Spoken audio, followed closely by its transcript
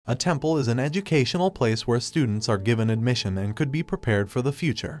A temple is an educational place where students are given admission and could be prepared for the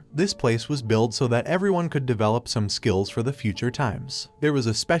future. This place was built so that everyone could develop some skills for the future times. There was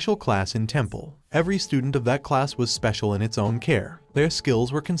a special class in temple. Every student of that class was special in its own care. Their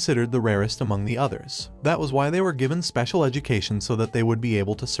skills were considered the rarest among the others. That was why they were given special education so that they would be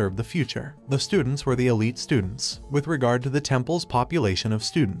able to serve the future. The students were the elite students. With regard to the temple's population of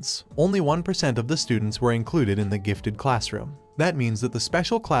students, only 1% of the students were included in the gifted classroom. That means that the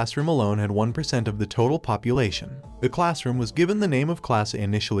special classroom alone had 1% of the total population. The classroom was given the name of class A.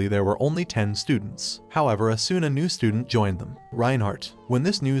 Initially there were only 10 students. However, soon a new student joined them, Reinhardt. When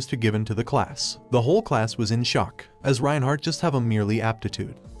this news was given to the class, the whole class was in shock, as Reinhardt just have a merely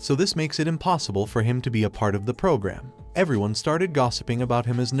aptitude. So this makes it impossible for him to be a part of the program. Everyone started gossiping about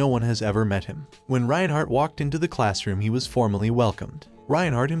him as no one has ever met him. When Reinhardt walked into the classroom, he was formally welcomed.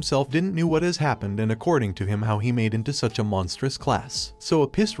 Reinhardt himself didn't know what has happened and according to him how he made into such a monstrous class. So a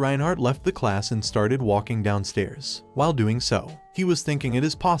pissed Reinhardt left the class and started walking downstairs. While doing so, he was thinking it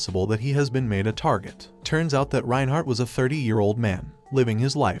is possible that he has been made a target. Turns out that Reinhardt was a 30-year-old man, living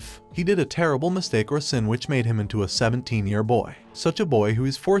his life. He did a terrible mistake or sin which made him into a 17-year boy. Such a boy who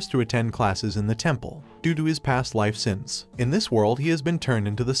is forced to attend classes in the temple due to his past life sins. In this world he has been turned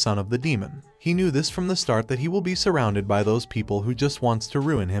into the son of the demon. He knew this from the start that he will be surrounded by those people who just wants to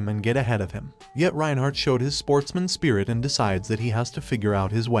ruin him and get ahead of him. Yet Reinhardt showed his sportsman spirit and decides that he has to figure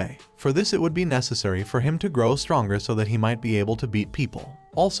out his way. For this it would be necessary for him to grow stronger so that he might be able to beat people.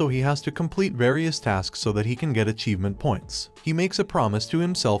 Also, he has to complete various tasks so that he can get achievement points. He makes a promise to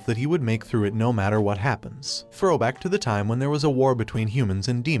himself that he would make through it no matter what happens. Throwback to the time when there was a war between humans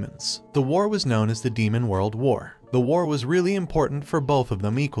and demons. The war was known as the Demon World War. The war was really important for both of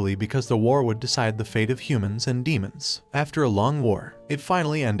them equally because the war would decide the fate of humans and demons. After a long war, it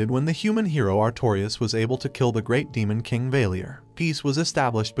finally ended when the human hero Artorias was able to kill the great demon king Valier. Peace was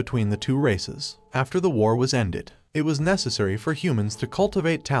established between the two races. After the war was ended, it was necessary for humans to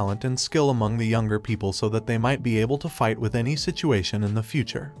cultivate talent and skill among the younger people so that they might be able to fight with any situation in the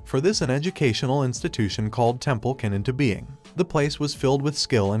future. For this, an educational institution called Temple came into being. The place was filled with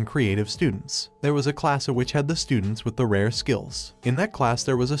skill and creative students. There was a class which had the students with the rare skills. In that class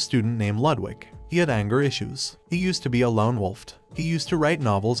there was a student named Ludwig. He had anger issues. He used to be a lone wolf. He used to write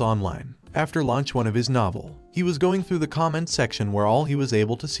novels online. After launch one of his novel, he was going through the comment section where all he was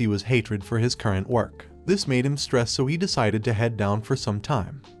able to see was hatred for his current work. This made him stressed, so he decided to head down for some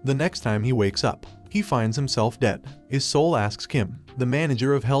time. The next time he wakes up, he finds himself dead. His soul asks Kim, the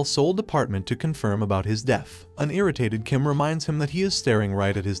manager of Hell's Soul Department, to confirm about his death. An irritated Kim reminds him that he is staring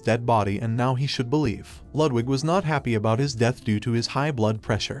right at his dead body and now he should believe. Ludwig was not happy about his death due to his high blood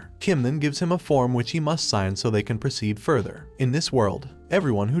pressure. Kim then gives him a form which he must sign so they can proceed further. In this world,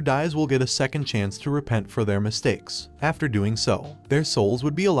 everyone who dies will get a second chance to repent for their mistakes. After doing so, their souls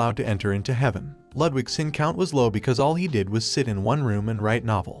would be allowed to enter into heaven. Ludwig's sin count was low because all he did was sit in one room and write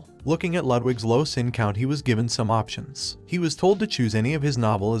novel. Looking at Ludwig's low sin count, he was given some options. He was told to choose any of his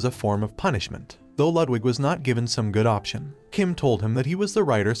novel as a form of punishment. Though Ludwig was not given some good option, Kim told him that he was the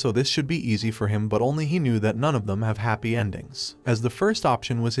writer, so this should be easy for him, but only he knew that none of them have happy endings. As the first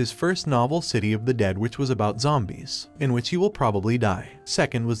option was his first novel, City of the Dead, which was about zombies, in which he will probably die.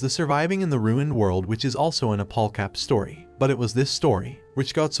 Second was the Surviving in the Ruined World, which is also an ManhwaCapped story, but it was this story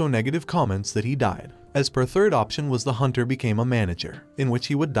which got so negative comments that he died. As per third option was The Hunter Became a Manager, in which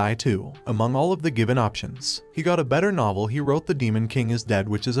he would die too. Among all of the given options, he got a better novel. He wrote The Demon King is Dead,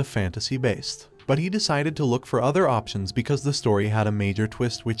 which is a fantasy based. But he decided to look for other options because the story had a major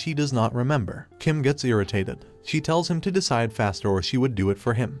twist which he does not remember. Kim gets irritated. She tells him to decide faster or she would do it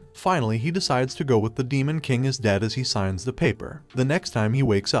for him. Finally, he decides to go with The Demon King is Dead as he signs the paper. The next time he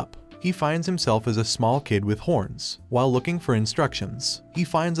wakes up, he finds himself as a small kid with horns. While looking for instructions, he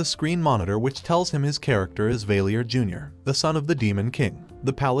finds a screen monitor which tells him his character is Valier Jr., the son of the Demon King.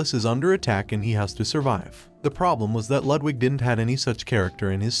 The palace is under attack and he has to survive. The problem was that Ludwig didn't have any such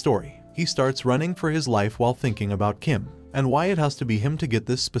character in his story. He starts running for his life while thinking about Kim, and why it has to be him to get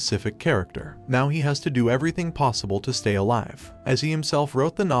this specific character. Now he has to do everything possible to stay alive. As he himself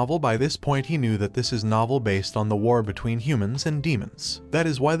wrote the novel, by this point he knew that this is novel based on the war between humans and demons. That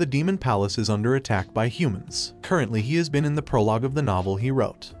is why the demon palace is under attack by humans. Currently he has been in the prologue of the novel he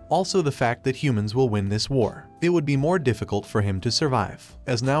wrote. Also the fact that humans will win this war. It would be more difficult for him to survive.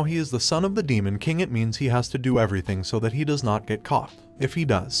 As now he is the son of the Demon King, it means he has to do everything so that he does not get caught. If he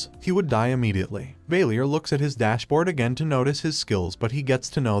does, he would die immediately. Valier looks at his dashboard again to notice his skills, but he gets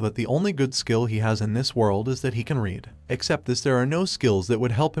to know that the only good skill he has in this world is that he can read. Except this, there are no skills that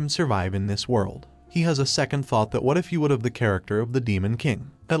would help him survive in this world. He has a second thought that what if he would have the character of the Demon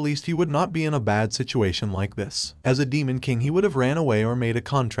King? At least he would not be in a bad situation like this. As a Demon King, he would have ran away or made a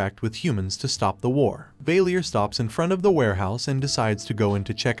contract with humans to stop the war. Valier stops in front of the warehouse and decides to go in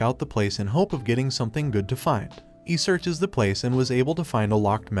to check out the place in hope of getting something good to find. He searches the place and was able to find a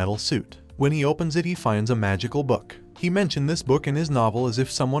locked metal suit. When he opens it, he finds a magical book. He mentioned this book in his novel as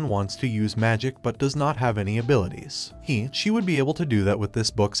if someone wants to use magic but does not have any abilities. She would be able to do that with this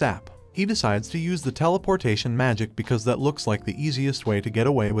book's app. He decides to use the teleportation magic because that looks like the easiest way to get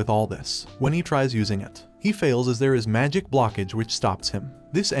away with all this. When he tries using it, he fails as there is magic blockage which stops him.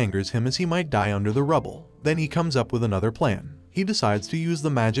 This angers him as he might die under the rubble. Then he comes up with another plan. He decides to use the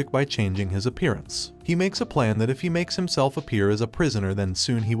magic by changing his appearance. He makes a plan that if he makes himself appear as a prisoner, then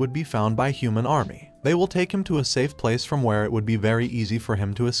soon he would be found by human army. They will take him to a safe place from where it would be very easy for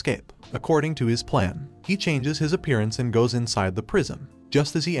him to escape. According to his plan, he changes his appearance and goes inside the prison.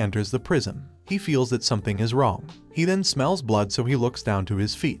 Just as he enters the prison, he feels that something is wrong. He then smells blood, so he looks down to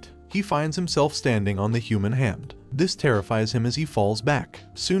his feet. He finds himself standing on the human hand. This terrifies him as he falls back.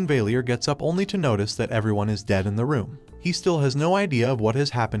 Soon Valier gets up only to notice that everyone is dead in the room. He still has no idea of what has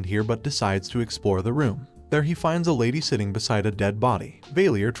happened here but decides to explore the room. There he finds a lady sitting beside a dead body.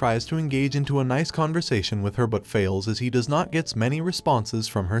 Valier tries to engage into a nice conversation with her but fails as he does not get many responses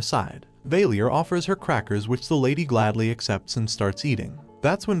from her side. Valier offers her crackers, which the lady gladly accepts and starts eating.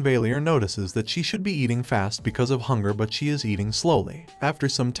 That's when Valier notices that she should be eating fast because of hunger, but she is eating slowly. After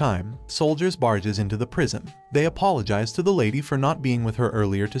some time, soldiers barges into the prison. They apologize to the lady for not being with her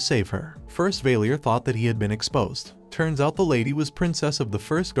earlier to save her. First, Valier thought that he had been exposed. Turns out the lady was princess of the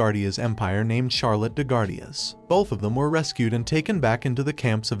First Guardias Empire named Charlotte de Guardias. Both of them were rescued and taken back into the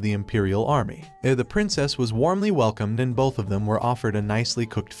camps of the Imperial Army. There the princess was warmly welcomed and both of them were offered a nicely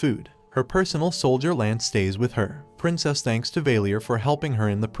cooked food. Her personal soldier Lance stays with her. Princess thanks to Valier for helping her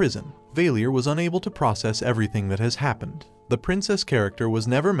in the prison. Valier was unable to process everything that has happened. The princess character was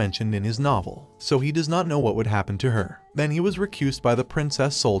never mentioned in his novel, so he does not know what would happen to her. Then he was recused by the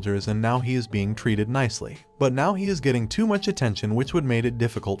princess soldiers and now he is being treated nicely. But now he is getting too much attention, which would make it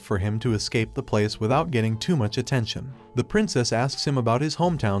difficult for him to escape the place without getting too much attention. The princess asks him about his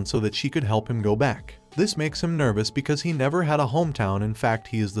hometown so that she could help him go back. This makes him nervous because he never had a hometown. In fact,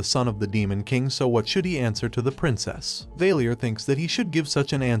 he is the son of the Demon King, so what should he answer to the princess? Valier thinks that he should give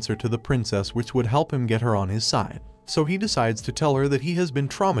such an answer to the princess which would help him get her on his side. So he decides to tell her that he has been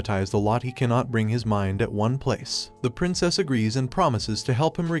traumatized a lot, he cannot bring his mind at one place. The princess agrees and promises to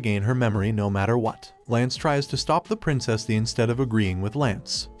help him regain her memory no matter what. Lance tries to stop the princess instead of agreeing with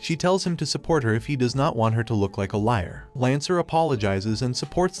Lance. She tells him to support her if he does not want her to look like a liar. Lancer apologizes and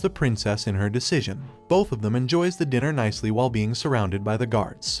supports the princess in her decision. Both of them enjoys the dinner nicely while being surrounded by the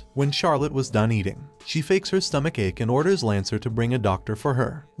guards. When Charlotte was done eating, she fakes her stomach ache and orders Lancer to bring a doctor for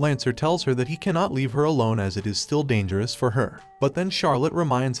her. Lancer tells her that he cannot leave her alone as it is still dangerous for her. But then Charlotte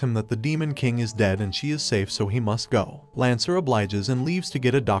reminds him that the Demon King is dead and she is safe, so he must go. Lancer obliges and leaves to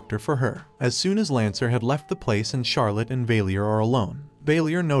get a doctor for her. As soon as Lancer had left the place and Charlotte and Valier are alone,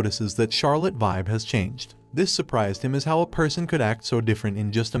 Valier notices that Charlotte's vibe has changed. This surprised him as how a person could act so different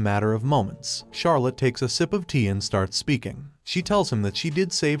in just a matter of moments. Charlotte takes a sip of tea and starts speaking. She tells him that she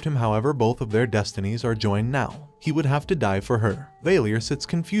did save him, however both of their destinies are joined now. He would have to die for her. Valier sits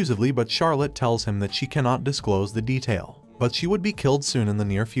confusedly, but Charlotte tells him that she cannot disclose the detail. But she would be killed soon in the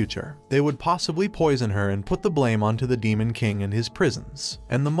near future. They would possibly poison her and put the blame onto the Demon King and his prisons.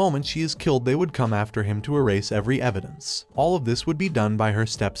 And the moment she is killed, they would come after him to erase every evidence. All of this would be done by her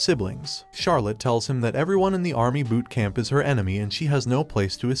step-siblings. Charlotte tells him that everyone in the army boot camp is her enemy and she has no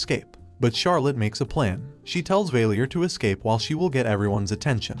place to escape. But Charlotte makes a plan. She tells Valier to escape while she will get everyone's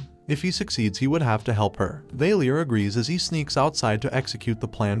attention. If he succeeds, he would have to help her. Valier agrees as he sneaks outside to execute the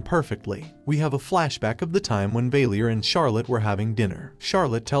plan perfectly. We have a flashback of the time when Valier and Charlotte were having dinner.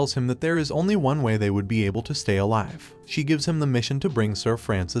 Charlotte tells him that there is only one way they would be able to stay alive. She gives him the mission to bring Sir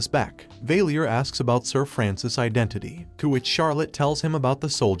Francis back. Valier asks about Sir Francis' identity, to which Charlotte tells him about the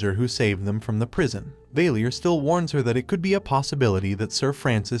soldier who saved them from the prison. Valier still warns her that it could be a possibility that Sir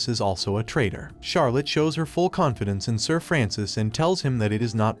Francis is also a traitor. Charlotte shows her full confidence in Sir Francis and tells him that it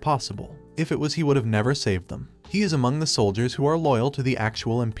is not possible. If it was, he would have never saved them. He is among the soldiers who are loyal to the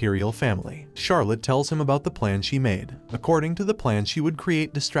actual imperial family. Charlotte tells him about the plan she made. According to the plan, she would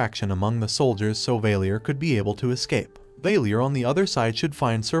create distraction among the soldiers so Valier could be able to escape. Valier on the other side should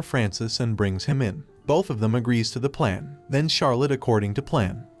find Sir Francis and brings him in. Both of them agrees to the plan. Then Charlotte, according to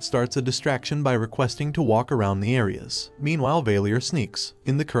plan, starts a distraction by requesting to walk around the areas. Meanwhile, Valier sneaks.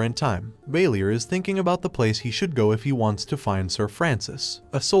 In the current time, Valier is thinking about the place he should go if he wants to find Sir Francis.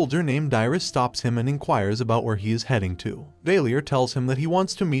 A soldier named Dyrus stops him and inquires about where he is heading to. Valier tells him that he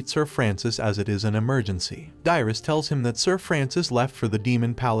wants to meet Sir Francis as it is an emergency. Dyrus tells him that Sir Francis left for the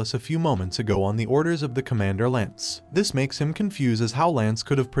Demon Palace a few moments ago on the orders of the Commander Lance. This makes him confused as how Lance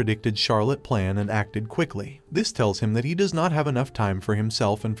could have predicted Charlotte's plan and acted quickly. This tells him that he does not have enough time for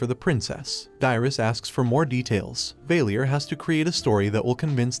himself and for the princess. Dyrus asks for more details. Valier has to create a story that will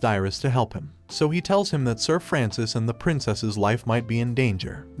convince Dyrus to help him. So he tells him that Sir Francis and the princess's life might be in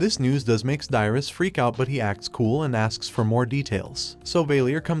danger. This news does make Dyrus freak out, but he acts cool and asks for more details. So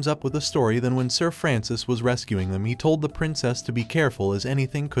Valier comes up with a story that when Sir Francis was rescuing them, he told the princess to be careful as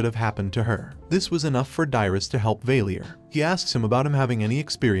anything could have happened to her. This was enough for Dyrus to help Valier. He asks him about him having any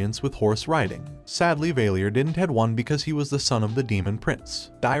experience with horse riding. Sadly, Valier didn't have one because he was the son of the demon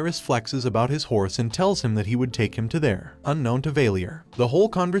prince. Dyrus flexes about his horse and tells him that he would take him to there, unknown to Valier. The whole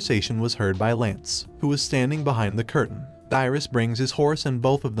conversation was heard by Lance, who was standing behind the curtain. Dyrus brings his horse and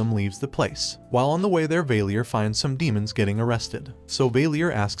both of them leaves the place. While on the way there, Valier finds some demons getting arrested. So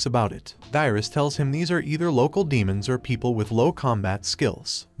Valier asks about it. Dyrus tells him these are either local demons or people with low combat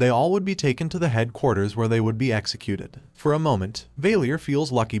skills. They all would be taken to the headquarters where they would be executed. For a moment, Valier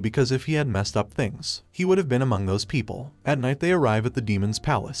feels lucky because if he had messed up things, he would have been among those people. At night they arrive at the demon's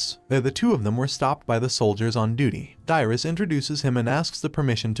palace. There the two of them were stopped by the soldiers on duty. Dyrus introduces him and asks the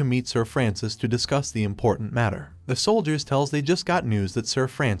permission to meet Sir Francis to discuss the important matter. The soldiers tells they just got news that Sir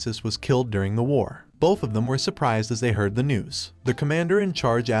Francis was killed during the war. Both of them were surprised as they heard the news. The commander in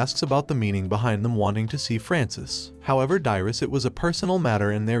charge asks about the meaning behind them wanting to see Francis. However, Dyrus, it was a personal matter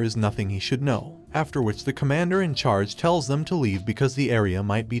and there is nothing he should know. After which the commander in charge tells them to leave because the area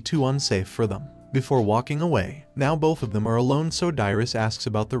might be too unsafe for them. Before walking away, now both of them are alone, so Dyrus asks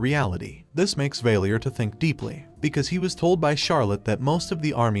about the reality. This makes Valier to think deeply, because he was told by Charlotte that most of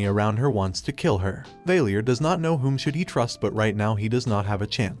the army around her wants to kill her. Valier does not know whom should he trust, but right now he does not have a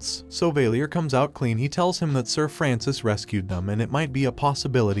chance. So Valier comes out clean. He tells him that Sir Francis rescued them and it might be a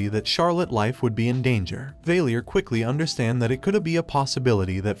possibility that Charlotte's life would be in danger. Valier quickly understands that it could be a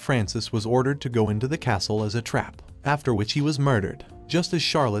possibility that Francis was ordered to go into the castle as a trap, after which he was murdered. Just as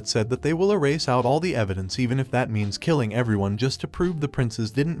Charlotte said that they will erase out all the evidence, even if that means killing everyone, just to prove the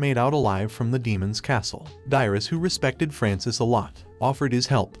princes didn't made out alive from the demon's castle. Dyrus, who respected Francis a lot, offered his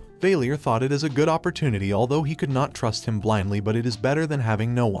help. Valier thought it as a good opportunity, although he could not trust him blindly, but it is better than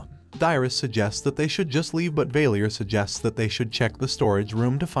having no one. Dyrus suggests that they should just leave, but Valier suggests that they should check the storage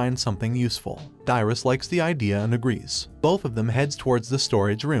room to find something useful. Dyrus likes the idea and agrees. Both of them heads towards the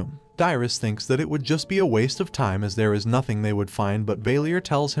storage room. Dyrus thinks that it would just be a waste of time as there is nothing they would find, but Valier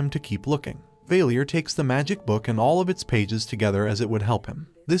tells him to keep looking. Valier takes the magic book and all of its pages together as it would help him.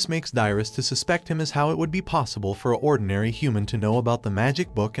 This makes Dyrus to suspect him as how it would be possible for an ordinary human to know about the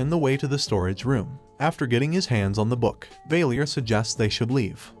magic book and the way to the storage room. After getting his hands on the book, Valier suggests they should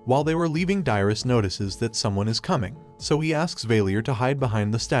leave. While they were leaving, Dyrus notices that someone is coming, so he asks Valier to hide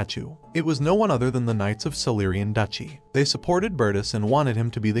behind the statue. It was no one other than the Knights of Silurian Duchy. They supported Bertus and wanted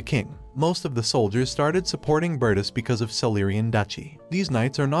him to be the king. Most of the soldiers started supporting Bertus because of Silurian Duchy. These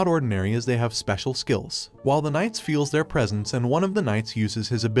knights are not ordinary as they have special skills. While the knights feels their presence and one of the knights uses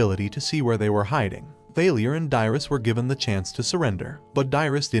his ability to see where they were hiding, Valier and Dyrus were given the chance to surrender, but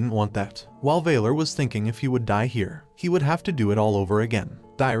Dyrus didn't want that. While Valier was thinking if he would die here, he would have to do it all over again.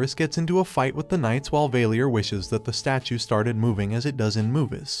 Dyrus gets into a fight with the knights while Valier wishes that the statue started moving as it does in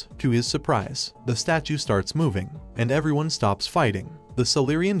movies. To his surprise, the statue starts moving, and everyone stops fighting. The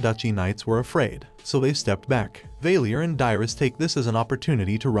Silurian Duchy knights were afraid, so they stepped back. Valier and Dyrus take this as an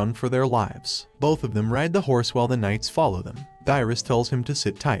opportunity to run for their lives. Both of them ride the horse while the knights follow them. Dyrus tells him to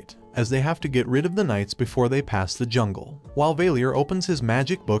sit tight, as they have to get rid of the knights before they pass the jungle. While Valier opens his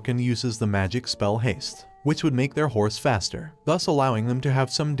magic book and uses the magic spell Haste, which would make their horse faster, thus allowing them to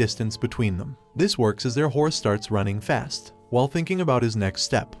have some distance between them. This works as their horse starts running fast. While thinking about his next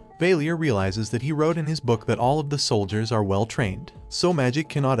step, Valier realizes that he wrote in his book that all of the soldiers are well trained, so magic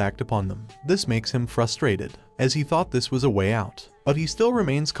cannot act upon them. This makes him frustrated, as he thought this was a way out. But he still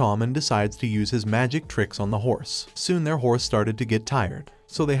remains calm and decides to use his magic tricks on the horse. Soon their horse started to get tired,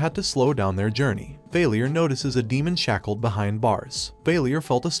 so they had to slow down their journey. Valier notices a demon shackled behind bars. Valier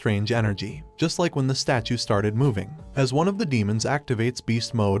felt a strange energy, just like when the statue started moving, as one of the demons activates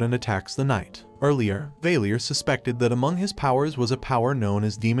beast mode and attacks the knight. Earlier, Valier suspected that among his powers was a power known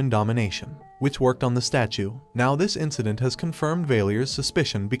as demon domination. which worked on the statue. Now this incident has confirmed Valier's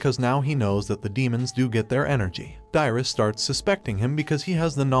suspicion because now he knows that the demons do get their energy. Dyrus starts suspecting him because he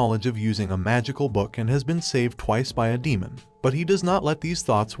has the knowledge of using a magical book and has been saved twice by a demon. But he does not let these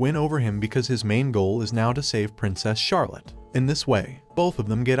thoughts win over him because his main goal is now to save Princess Charlotte. In this way, both of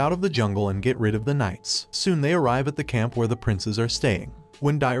them get out of the jungle and get rid of the knights. Soon they arrive at the camp where the princes are staying.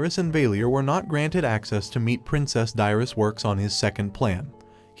 When Dyrus and Valier were not granted access to meet Princess, Dyrus works on his second plan.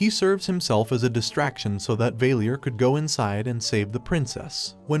 He serves himself as a distraction so that Valier could go inside and save the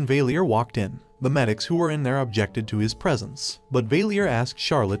princess. When Valier walked in, the medics who were in there objected to his presence, but Valier asked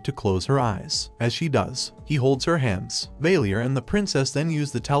Charlotte to close her eyes. As she does, he holds her hands. Valier and the princess then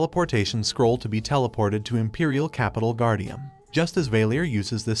use the teleportation scroll to be teleported to Imperial capital Guardium. Just as Valier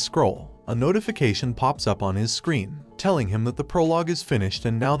uses this scroll, a notification pops up on his screen, telling him that the prologue is finished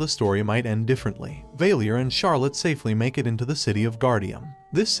and now the story might end differently. Valier and Charlotte safely make it into the city of Guardium.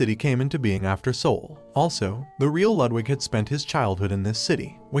 This city came into being after Seoul. Also, the real Ludwig had spent his childhood in this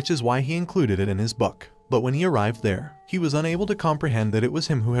city, which is why he included it in his book. But when he arrived there, he was unable to comprehend that it was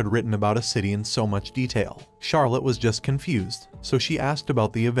him who had written about a city in so much detail. Charlotte was just confused, so she asked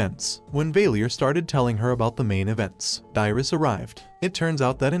about the events. When Valier started telling her about the main events, Dyrus arrived. It turns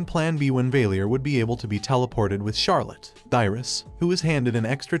out that in Plan B, when Valier would be able to be teleported with Charlotte, Dyrus, who was handed an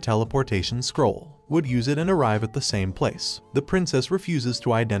extra teleportation scroll, would use it and arrive at the same place. The princess refuses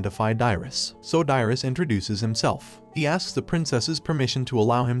to identify Dyrus, so Dyrus introduces himself. He asks the princess's permission to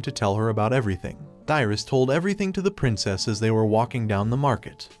allow him to tell her about everything. Dyrus told everything to the princess as they were walking down the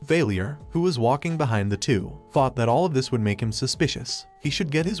market. Valier, who was walking behind the two, thought that all of this would make him suspicious. He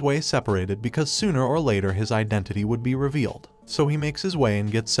should get his way separated because sooner or later his identity would be revealed. So he makes his way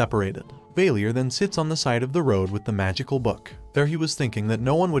and gets separated. Valier then sits on the side of the road with the magical book. There he was thinking that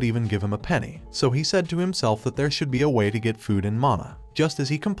no one would even give him a penny, so he said to himself that there should be a way to get food in mana. Just as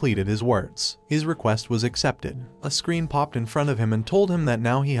he completed his words, his request was accepted. A screen popped in front of him and told him that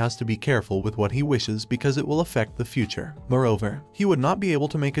now he has to be careful with what he wishes because it will affect the future. Moreover, he would not be able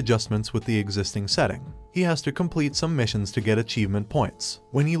to make adjustments with the existing setting. He has to complete some missions to get achievement points.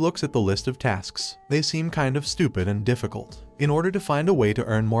 When he looks at the list of tasks, they seem kind of stupid and difficult. In order to find a way to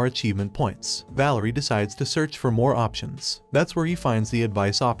earn more achievement points, Valerie decides to search for more options. That's where he finds the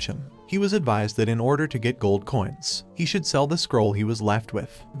advice option. He was advised that in order to get gold coins, he should sell the scroll he was left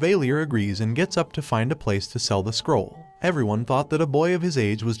with. Valier agrees and gets up to find a place to sell the scroll. Everyone thought that a boy of his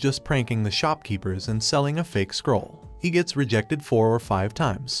age was just pranking the shopkeepers and selling a fake scroll. He gets rejected 4 or 5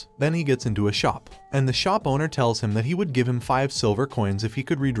 times. Then he gets into a shop, and the shop owner tells him that he would give him 5 silver coins if he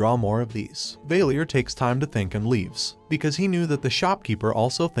could redraw more of these. Valier takes time to think and leaves, because he knew that the shopkeeper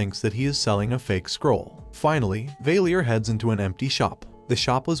also thinks that he is selling a fake scroll. Finally, Valier heads into an empty shop. The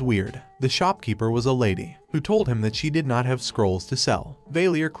shop was weird. The shopkeeper was a lady, who told him that she did not have scrolls to sell.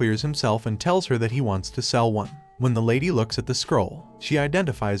 Valier clears himself and tells her that he wants to sell one. When the lady looks at the scroll, she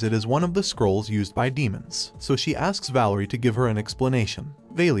identifies it as one of the scrolls used by demons, so she asks Valerie to give her an explanation.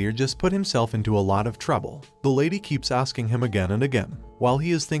 Valier just put himself into a lot of trouble. The lady keeps asking him again and again. While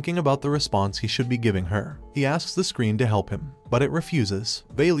he is thinking about the response he should be giving her, he asks the screen to help him, but it refuses.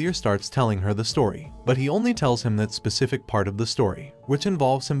 Valier starts telling her the story, but he only tells him that specific part of the story, which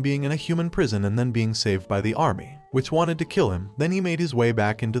involves him being in a human prison and then being saved by the army, which wanted to kill him. Then he made his way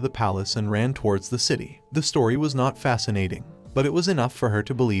back into the palace and ran towards the city. The story was not fascinating, but it was enough for her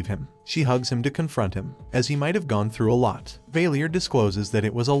to believe him. She hugs him to confront him, as he might have gone through a lot. Valier discloses that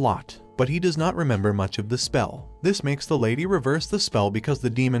it was a lot, but he does not remember much of the spell. This makes the lady reverse the spell because the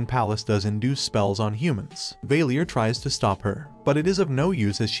demon palace does induce spells on humans. Valier tries to stop her, but it is of no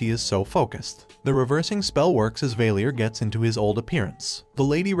use as she is so focused. The reversing spell works as Valier gets into his old appearance. The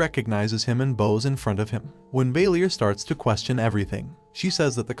lady recognizes him and bows in front of him. When Valier starts to question everything, she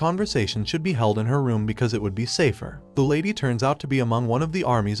says that the conversation should be held in her room because it would be safer. The lady turns out to be among one of the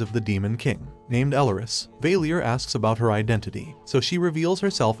armies of the Demon King, named Elleris. Valier asks about her identity, so she reveals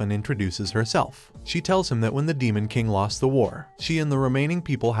herself and introduces herself. She tells him that when the Demon King lost the war, she and the remaining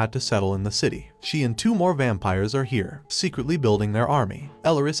people had to settle in the city. She and 2 more vampires are here, secretly building their army.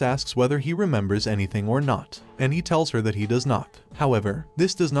 Elleris asks whether he remembers anything or not, and he tells her that he does not. However,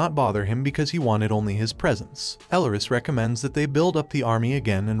 this does not bother him because he wanted only his presence. Elleris recommends that they build up the army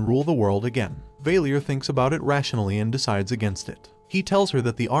again and rule the world again. Valier thinks about it rationally and decides against it. He tells her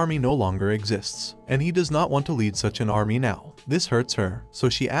that the army no longer exists, and he does not want to lead such an army now. This hurts her, so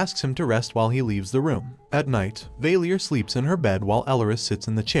she asks him to rest while he leaves the room. At night, Valier sleeps in her bed while Elleris sits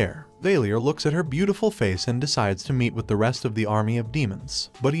in the chair. Valier looks at her beautiful face and decides to meet with the rest of the army of demons,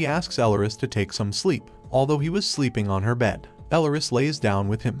 but he asks Elleris to take some sleep. Although he was sleeping on her bed, Elleris lays down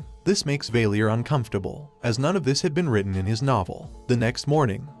with him. This makes Valier uncomfortable, as none of this had been written in his novel. The next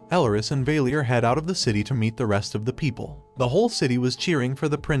morning, Elleris and Valier head out of the city to meet the rest of the people. The whole city was cheering for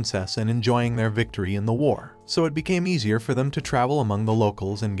the princess and enjoying their victory in the war, so it became easier for them to travel among the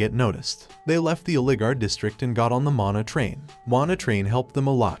locals and get noticed. They left the Oligar district and got on the Mana train. Mana train helped them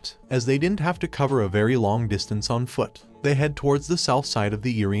a lot, as they didn't have to cover a very long distance on foot. They head towards the south side of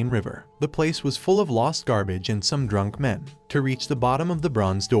the Irene River. The place was full of lost garbage and some drunk men. To reach the bottom of the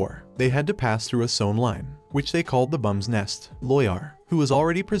bronze door, they had to pass through a sewn line, which they called the Bum's Nest. Loyar, who was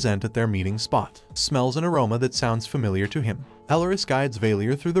already present at their meeting spot, smells an aroma that sounds familiar to him. Elleris guides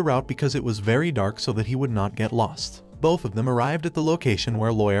Valier through the route because it was very dark so that he would not get lost. Both of them arrived at the location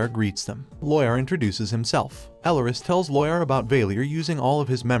where Loyar greets them. Loyar introduces himself. Elleris tells Loyar about Valier using all of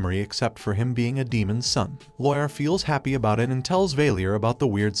his memory except for him being a demon's son. Loyar feels happy about it and tells Valier about the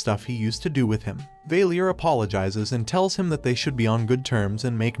weird stuff he used to do with him. Valier apologizes and tells him that they should be on good terms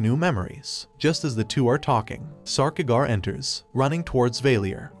and make new memories. Just as the two are talking, Sarkagar enters, running towards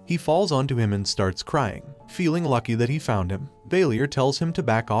Valier. He falls onto him and starts crying. Feeling lucky that he found him, Valier tells him to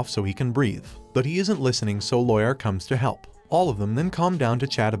back off so he can breathe. But he isn't listening, so Loyar comes to help. All of them then calm down to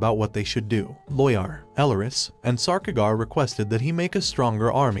chat about what they should do. Loyar, Elleris, and Sarkagar requested that he make a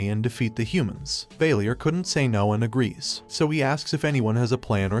stronger army and defeat the humans. Valier couldn't say no and agrees, so he asks if anyone has a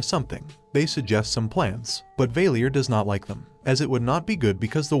plan or something. They suggest some plans, but Valier does not like them, as it would not be good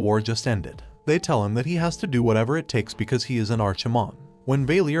because the war just ended. They tell him that he has to do whatever it takes because he is an Archimon. When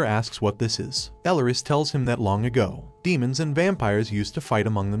Valier asks what this is, Elleris tells him that long ago, demons and vampires used to fight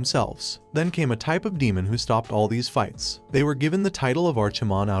among themselves. Then came a type of demon who stopped all these fights. They were given the title of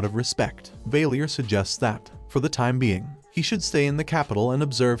Archimon out of respect. Valier suggests that, for the time being, he should stay in the capital and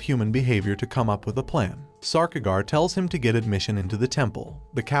observe human behavior to come up with a plan. Sarkagar tells him to get admission into the temple,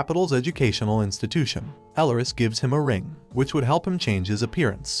 the capital's educational institution. Elleris gives him a ring, which would help him change his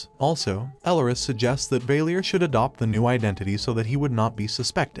appearance. Also, Elleris suggests that Valier should adopt the new identity so that he would not be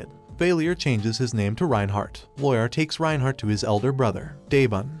suspected. Valier changes his name to Reinhardt. Loyar takes Reinhardt to his elder brother,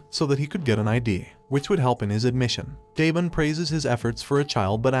 Daebun, so that he could get an ID, which would help in his admission. Daebun praises his efforts for a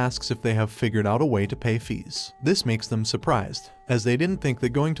child but asks if they have figured out a way to pay fees. This makes them surprised, as they didn't think that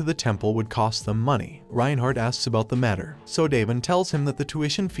going to the temple would cost them money. Reinhardt asks about the matter, so Daebun tells him that the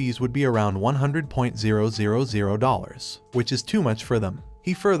tuition fees would be around $100,000, which is too much for them.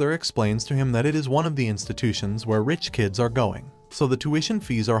 He further explains to him that it is one of the institutions where rich kids are going, so the tuition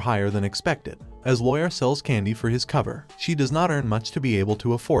fees are higher than expected. As Loyar sells candy for his cover, she does not earn much to be able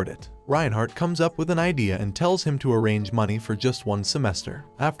to afford it. Reinhardt comes up with an idea and tells him to arrange money for just one semester,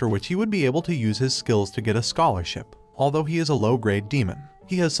 after which he would be able to use his skills to get a scholarship. Although he is a low-grade demon,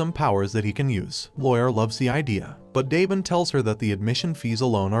 he has some powers that he can use. Loyar loves the idea, but Daebun tells her that the admission fees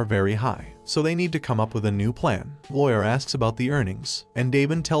alone are very high, so they need to come up with a new plan. Loyar asks about the earnings, and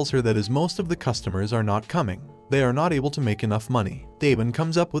Daebun tells her that as most of the customers are not coming, they are not able to make enough money. Daebun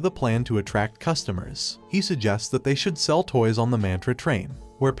comes up with a plan to attract customers. He suggests that they should sell toys on the Mantra train,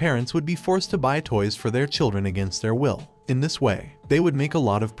 where parents would be forced to buy toys for their children against their will. In this way, they would make a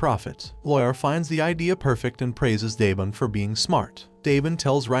lot of profit. Loyar finds the idea perfect and praises Daebun for being smart. Daebun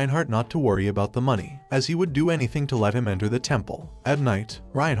tells Reinhardt not to worry about the money, as he would do anything to let him enter the temple. At night,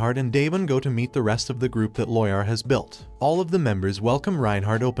 Reinhardt and Daebun go to meet the rest of the group that Loyar has built. All of the members welcome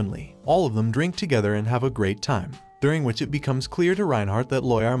Reinhardt openly. All of them drink together and have a great time, during which it becomes clear to Reinhardt that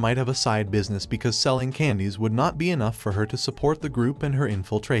Loyar might have a side business because selling candies would not be enough for her to support the group and her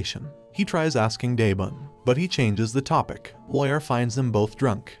infiltration. He tries asking Daebun, but he changes the topic. Loyar finds them both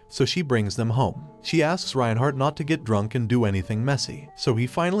drunk, so she brings them home. She asks Reinhardt not to get drunk and do anything messy, so he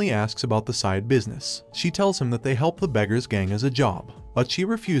finally asks about the side business. She tells him that they help the beggars gang as a job, but she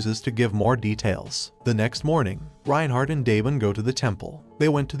refuses to give more details. The next morning, Reinhardt and Daebun go to the temple. They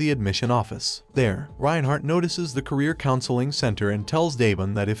went to the admission office. There, Reinhardt notices the career counseling center and tells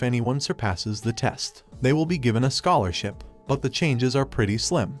Daebun that if anyone surpasses the test, they will be given a scholarship, but the changes are pretty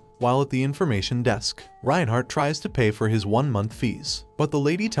slim. While at the information desk, Reinhardt tries to pay for his 1-month fees, but the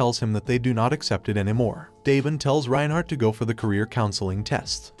lady tells him that they do not accept it anymore. Daebun tells Reinhardt to go for the career counseling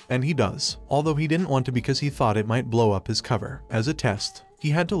test, and he does, although he didn't want to because he thought it might blow up his cover. As a test, he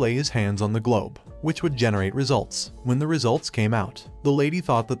had to lay his hands on the globe, which would generate results. When the results came out, the lady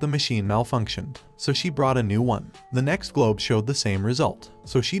thought that the machine malfunctioned, so she brought a new one. The next globe showed the same result,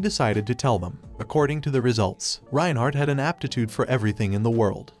 so she decided to tell them. According to the results, Reinhardt had an aptitude for everything in the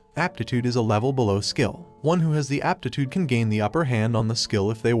world. Aptitude is a level below skill. One who has the aptitude can gain the upper hand on the skill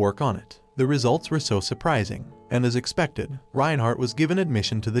if they work on it. The results were so surprising, and as expected, Reinhardt was given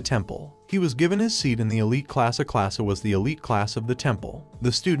admission to the temple. He was given his seat in the elite class. A class was the elite class of the temple.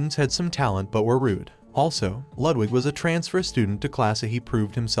 The students had some talent but were rude. Also, Ludwig was a transfer student to class A. He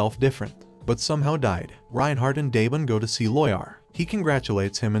proved himself different, but somehow died. Reinhardt and Daben go to see Loyar. He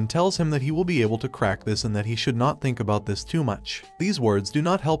congratulates him and tells him that he will be able to crack this and that he should not think about this too much. These words do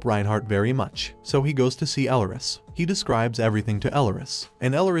not help Reinhardt very much, so he goes to see Elleris. He describes everything to Elleris,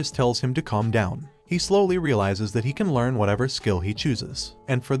 and Elleris tells him to calm down. He slowly realizes that he can learn whatever skill he chooses,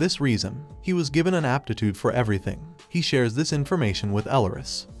 and for this reason, he was given an aptitude for everything. He shares this information with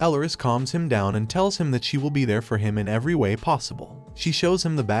Elleris. Elleris calms him down and tells him that she will be there for him in every way possible. She shows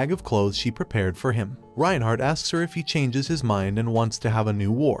him the bag of clothes she prepared for him. Reinhardt asks her if he changes his mind and wants to have a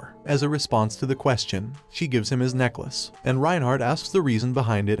new war. As a response to the question, she gives him his necklace, and Reinhardt asks the reason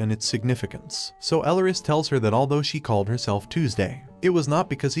behind it and its significance. So Elleris tells her that although she called herself Tuesday, it was not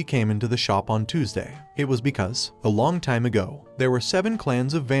because he came into the shop on Tuesday. It was because, a long time ago, there were 7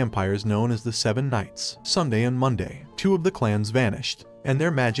 clans of vampires known as the 7 Knights. Sunday and Monday, 2 of the clans vanished, and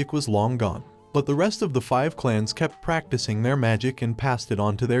their magic was long gone. But the rest of the 5 clans kept practicing their magic and passed it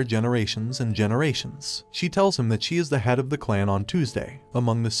on to their generations and generations. She tells him that she is the head of the clan on Tuesday,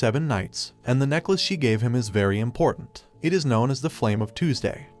 among the 7 Knights, and the necklace she gave him is very important. It is known as the Flame of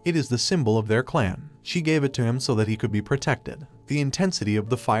Tuesday. It is the symbol of their clan. She gave it to him so that he could be protected. The intensity of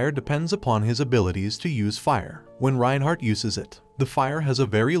the fire depends upon his abilities to use fire. When Reinhardt uses it, the fire has a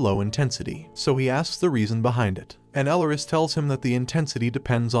very low intensity, so he asks the reason behind it, and Elleris tells him that the intensity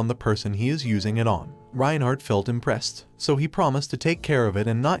depends on the person he is using it on. Reinhardt felt impressed, so he promised to take care of it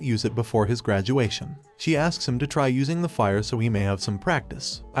and not use it before his graduation. She asks him to try using the fire so he may have some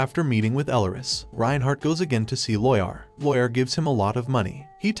practice. After meeting with Elleris, Reinhardt goes again to see Loyar. Loyar gives him a lot of money.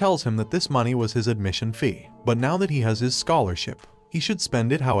 He tells him that this money was his admission fee, but now that he has his scholarship, he should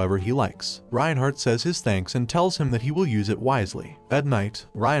spend it however he likes. Reinhardt says his thanks and tells him that he will use it wisely. At night,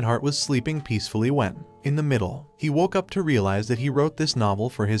 Reinhardt was sleeping peacefully when, in the middle, he woke up to realize that he wrote this novel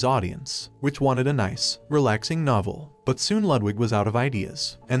for his audience, which wanted a nice, relaxing novel. But soon Ludwig was out of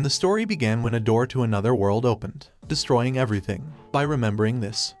ideas, and the story began when a door to another world opened, destroying everything. By remembering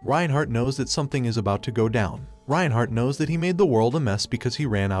this, Reinhardt knows that something is about to go down. Reinhardt knows that he made the world a mess because he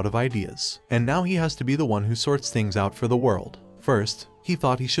ran out of ideas, and now he has to be the one who sorts things out for the world. First, he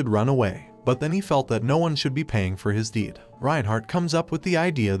thought he should run away, but then he felt that no one should be paying for his deed. Reinhardt comes up with the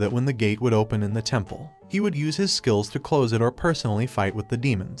idea that when the gate would open in the temple, he would use his skills to close it or personally fight with the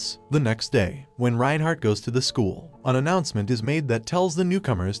demons. The next day, when Reinhardt goes to the school, an announcement is made that tells the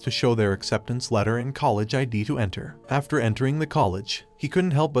newcomers to show their acceptance letter and college ID to enter. After entering the college, he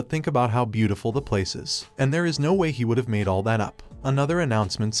couldn't help but think about how beautiful the place is, and there is no way he would have made all that up. Another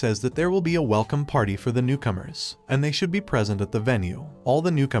announcement says that there will be a welcome party for the newcomers, and they should be present at the venue. All the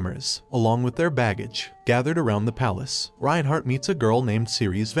newcomers, along with their baggage, gathered around the palace. Reinhardt meets a girl named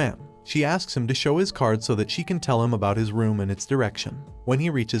Ceres Van. She asks him to show his card so that she can tell him about his room and its direction. When he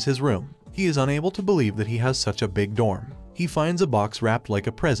reaches his room, he is unable to believe that he has such a big dorm. He finds a box wrapped like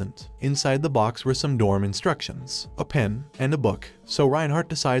a present. Inside the box were some dorm instructions, a pen, and a book. So Reinhardt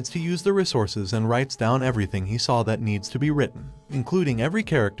decides to use the resources and writes down everything he saw that needs to be written, including every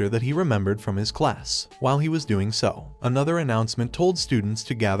character that he remembered from his class. While he was doing so, another announcement told students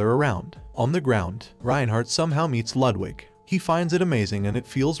to gather around. On the ground, Reinhardt somehow meets Ludwig. He finds it amazing and it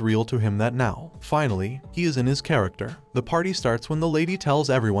feels real to him that now, finally, he is in his character. The party starts when the lady tells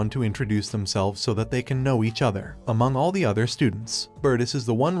everyone to introduce themselves so that they can know each other. Among all the other students, Bertus is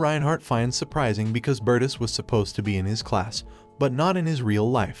the one Reinhardt finds surprising because Bertus was supposed to be in his class, but not in his real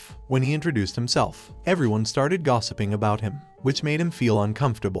life. When he introduced himself, everyone started gossiping about him, which made him feel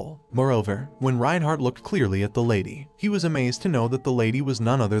uncomfortable. Moreover, when Reinhardt looked clearly at the lady, he was amazed to know that the lady was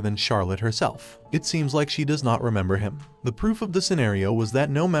none other than Charlotte herself. It seems like she does not remember him. The proof of the scenario was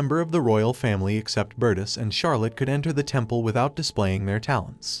that no member of the royal family except Bertus and Charlotte could enter the temple without displaying their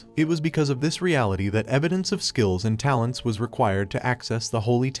talents. It was because of this reality that evidence of skills and talents was required to access the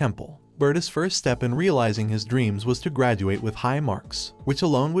holy temple. Bertus' first step in realizing his dreams was to graduate with high marks, which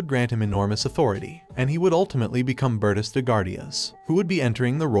alone would grant him enormous authority, and he would ultimately become Bertus de Guardias, who would be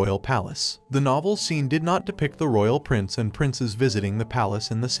entering the royal palace. The novel's scene did not depict the royal prince and princess visiting the palace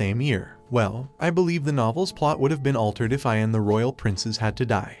in the same year. Well, I believe the novel's plot would have been altered if I and the royal princes had to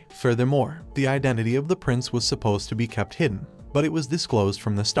die. Furthermore, the identity of the prince was supposed to be kept hidden, but it was disclosed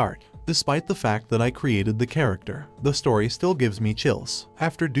from the start. Despite the fact that I created the character, the story still gives me chills.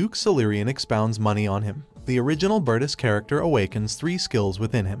 After Duke Solarian expounds money on him, the original Bertus character awakens 3 skills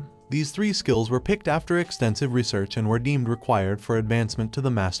within him. These 3 skills were picked after extensive research and were deemed required for advancement to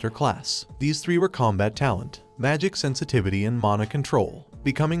the master class. These 3 were combat talent, magic sensitivity, and mana control.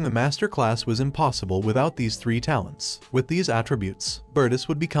 Becoming the master class was impossible without these 3 talents. With these attributes, Bertus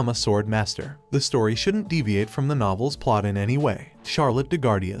would become a sword master. The story shouldn't deviate from the novel's plot in any way. Charlotte de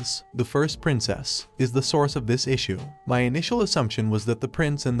Gardias, the first princess, is the source of this issue. My initial assumption was that the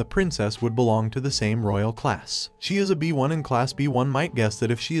prince and the princess would belong to the same royal class. She is a B1 in class B. One might guess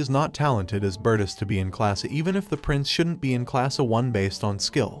that if she is not talented as Bertus to be in class A, even if the prince shouldn't be in class A1 based on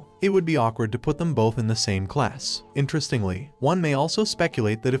skill, it would be awkward to put them both in the same class. Interestingly, one may also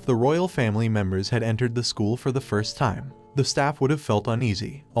speculate that if the royal family members had entered the school for the first time, the staff would have felt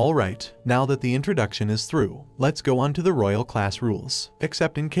uneasy. Alright, now that the introduction is through, let's go on to the royal class rules.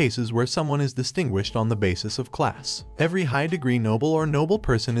 Except in cases where someone is distinguished on the basis of class. Every high-degree noble or noble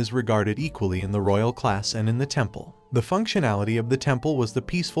person is regarded equally in the royal class and in the temple. The functionality of the temple was the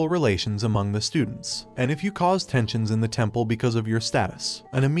peaceful relations among the students, and if you cause tensions in the temple because of your status,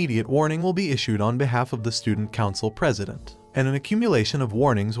 an immediate warning will be issued on behalf of the student council president, and an accumulation of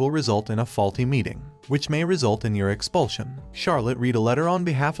warnings will result in a faulty meeting, which may result in your expulsion. Charlotte read a letter on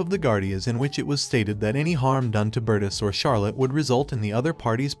behalf of the Guardias in which it was stated that any harm done to Bertus or Charlotte would result in the other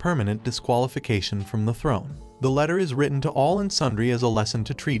party's permanent disqualification from the throne. The letter is written to all and sundry as a lesson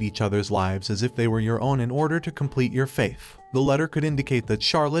to treat each other's lives as if they were your own in order to complete your faith. The letter could indicate that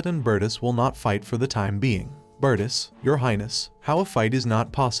Charlotte and Bertus will not fight for the time being. Bertus, Your Highness, how a fight is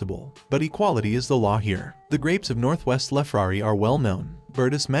not possible, but equality is the law here. The grapes of Northwest Lefrari are well known.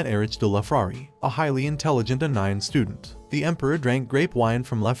 Bertus met Erich de Lefrari, a highly intelligent A9 student. The emperor drank grape wine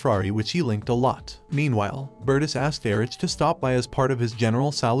from Lefrari, which he linked a lot. Meanwhile, Bertus asked Erich to stop by as part of his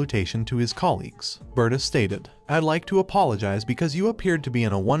general salutation to his colleagues. Bertus stated, "I'd like to apologize because you appeared to be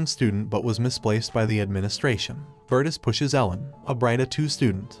an A1 student but was misplaced by the administration." Bertus pushes Ellen, a bright A2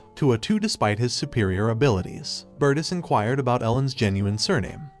 student, to A2 despite his superior abilities. Bertus inquired about Ellen's genuine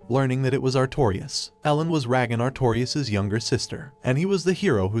surname, learning that it was Artorius. Ellen was Ragan Artorius's younger sister, and he was the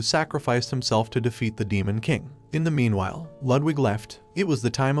hero who sacrificed himself to defeat the Demon King. In the meanwhile, Ludwig left. It was the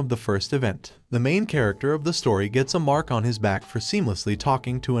time of the first event. The main character of the story gets a mark on his back for seamlessly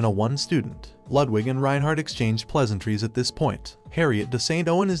talking to an A1 student. Ludwig and Reinhard exchanged pleasantries at this point. Harriet de St.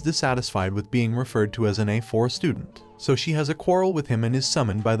 Owen is dissatisfied with being referred to as an A4 student, so she has a quarrel with him and is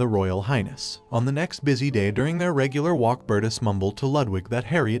summoned by the Royal Highness. On the next busy day during their regular walk, Bertus mumbled to Ludwig that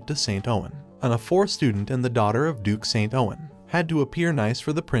Harriet de St. Owen, an A4 student and the daughter of Duke St. Owen, had to appear nice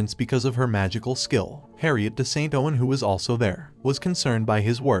for the prince because of her magical skill. Harriet de St. Owen, who was also there, was concerned by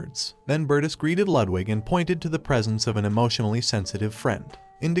his words. Then Bertus greeted Ludwig and pointed to the presence of an emotionally sensitive friend,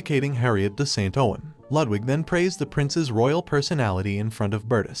 indicating Harriet de St. Owen. Ludwig then praised the prince's royal personality in front of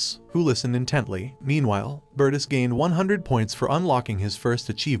Bertus, who listened intently. Meanwhile, Bertus gained 100 points for unlocking his first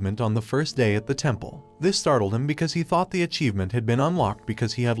achievement on the first day at the temple. This startled him because he thought the achievement had been unlocked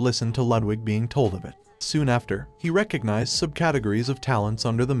because he had listened to Ludwig being told of it. Soon after, he recognized subcategories of talents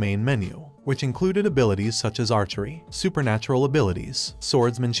under the main menu, which included abilities such as archery, supernatural abilities,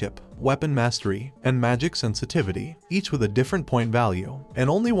 swordsmanship, weapon mastery, and magic sensitivity, each with a different point value, and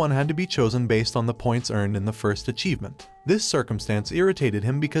only one had to be chosen based on the points earned in the first achievement. This circumstance irritated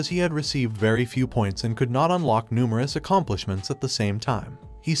him because he had received very few points and could not unlock numerous accomplishments at the same time.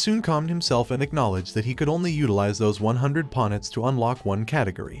 He soon calmed himself and acknowledged that he could only utilize those 100 points to unlock one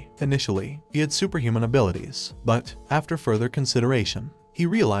category. Initially, he had superhuman abilities, but, after further consideration, he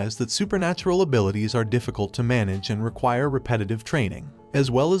realized that supernatural abilities are difficult to manage and require repetitive training, as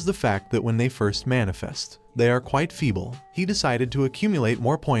well as the fact that when they first manifest, they are quite feeble. He decided to accumulate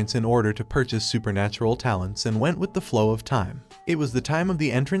more points in order to purchase supernatural talents and went with the flow of time. It was the time of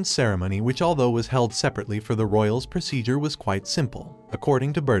the entrance ceremony, which, although was held separately for the royals, procedure was quite simple.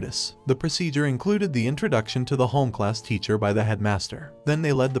 According to Bertus, the procedure included the introduction to the home class teacher by the headmaster. Then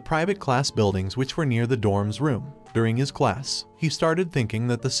they led the private class buildings which were near the dorm's room. During his class, he started thinking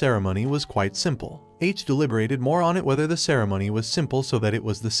that the ceremony was quite simple. H deliberated more on it whether the ceremony was simple so that it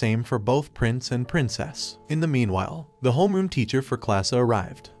was the same for both prince and princess. In the meanwhile, the homeroom teacher for class A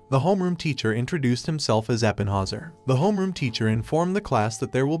arrived. The homeroom teacher introduced himself as Eppenhauser. The homeroom teacher informed the class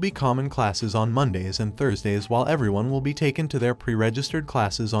that there will be common classes on Mondays and Thursdays, while everyone will be taken to their pre-registered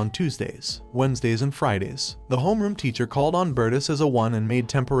classes on Tuesdays, Wednesdays, and Fridays. The homeroom teacher called on Bertus as A1 and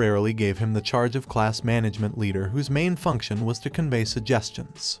temporarily gave him the charge of class management leader, whose main function was to convey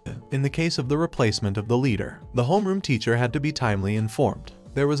suggestions. In the case of the replacement of the leader, the homeroom teacher had to be timely informed.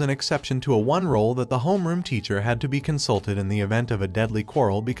 There was an exception to A1 rule that the homeroom teacher had to be consulted in the event of a deadly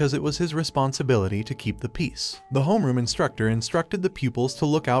quarrel because it was his responsibility to keep the peace. The homeroom instructor instructed the pupils to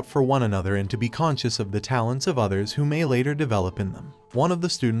look out for one another and to be conscious of the talents of others who may later develop in them. One of the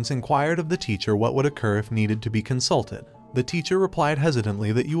students inquired of the teacher what would occur if needed to be consulted. The teacher replied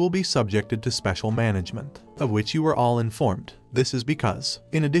hesitantly that you will be subjected to special management, of which you were all informed. This is because,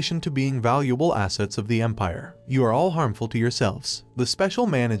 in addition to being valuable assets of the empire, you are all harmful to yourselves. The special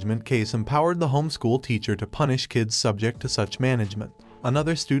management case empowered the homeschool teacher to punish kids subject to such management.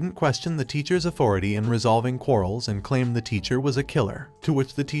 Another student questioned the teacher's authority in resolving quarrels and claimed the teacher was a killer, to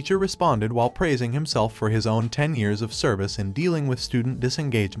which the teacher responded while praising himself for his own 10 years of service in dealing with student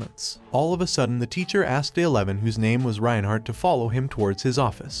disengagements. All of a sudden, the teacher asked A11, whose name was Reinhardt, to follow him towards his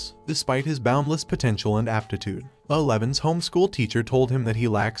office. Despite his boundless potential and aptitude, A11's homeschool teacher told him that he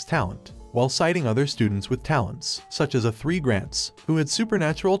lacks talent, while citing other students with talents, such as A3 Grants, who had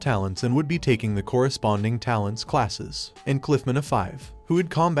supernatural talents and would be taking the corresponding talents classes, and Cliffman A5, who had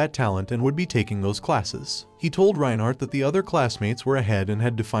combat talent and would be taking those classes. He told Reinhardt that the other classmates were ahead and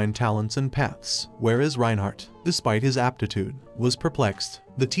had defined talents and paths, whereas Reinhardt, despite his aptitude, was perplexed.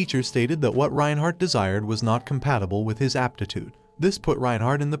 The teacher stated that what Reinhardt desired was not compatible with his aptitude. This put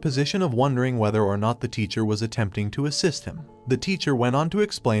Reinhardt in the position of wondering whether or not the teacher was attempting to assist him. The teacher went on to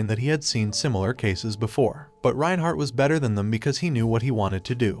explain that he had seen similar cases before, but Reinhardt was better than them because he knew what he wanted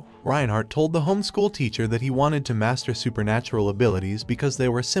to do. Reinhardt told the homeschool teacher that he wanted to master supernatural abilities because they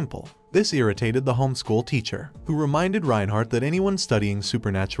were simple. This irritated the homeschool teacher, who reminded Reinhardt that anyone studying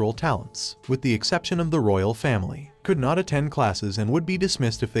supernatural talents, with the exception of the royal family, could not attend classes and would be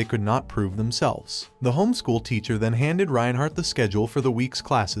dismissed if they could not prove themselves. The homeschool teacher then handed Reinhardt the schedule for the week's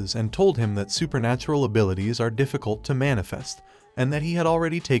classes and told him that supernatural abilities are difficult to manifest, and that he had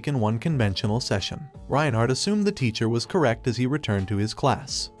already taken one conventional session. Reinhardt assumed the teacher was correct as he returned to his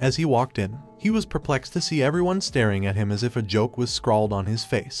class. As he walked in, he was perplexed to see everyone staring at him as if a joke was scrawled on his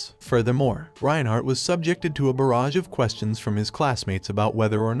face. Furthermore, Reinhardt was subjected to a barrage of questions from his classmates about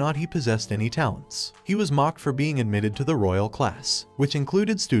whether or not he possessed any talents. He was mocked for being admitted to the royal class, which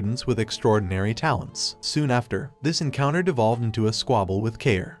included students with extraordinary talents. Soon after, this encounter devolved into a squabble with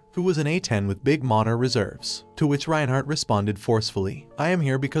Kair, who was an A10 with big honor reserves, to which Reinhardt responded forcefully, "I am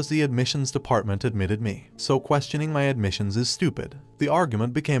here because the admissions department admitted me, so questioning my admissions is stupid." The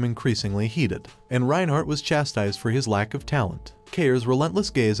argument became increasingly heated, and Reinhardt was chastised for his lack of talent. Kair's relentless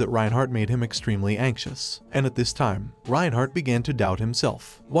gaze at Reinhardt made him extremely anxious, and at this time, Reinhardt began to doubt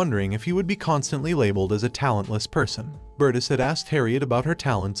himself, wondering if he would be constantly labeled as a talentless person. Bertus had asked Harriet about her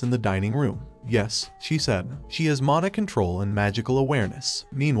talents in the dining room. "Yes," she said, "she has mana control and magical awareness."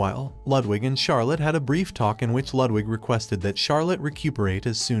 Meanwhile, Ludwig and Charlotte had a brief talk in which Ludwig requested that Charlotte recuperate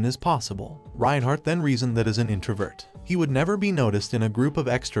as soon as possible. Reinhardt then reasoned that as an introvert, he would never be noticed in a group of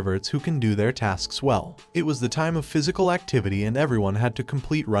extroverts who can do their tasks well. It was the time of physical activity and everyone had to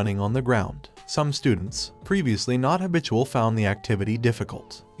complete running on the ground. Some students, previously not habitual, found the activity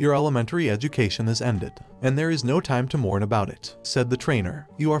difficult. "Your elementary education is ended, and there is no time to mourn about it," said the trainer.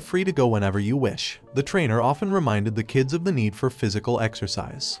 "You are free to go whenever you wish." The trainer often reminded the kids of the need for physical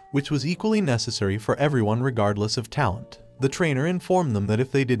exercise, which was equally necessary for everyone regardless of talent. The trainer informed them that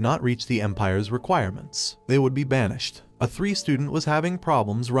if they did not reach the Empire's requirements, they would be banished. A3 student was having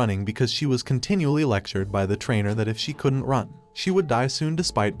problems running because she was continually lectured by the trainer that if she couldn't run, she would die soon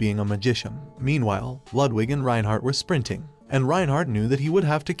despite being a magician. Meanwhile, Ludwig and Reinhardt were sprinting, and Reinhardt knew that he would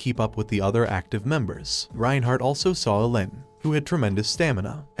have to keep up with the other active members. Reinhardt also saw Ellen, who had tremendous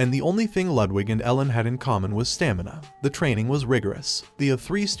stamina, and the only thing Ludwig and Ellen had in common was stamina. The training was rigorous. The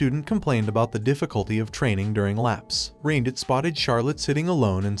A3 student complained about the difficulty of training during laps. Reinhardt spotted Charlotte sitting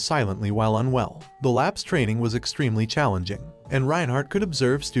alone and silently while unwell. The laps training was extremely challenging, and Reinhardt could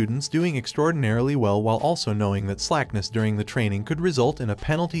observe students doing extraordinarily well while also knowing that slackness during the training could result in a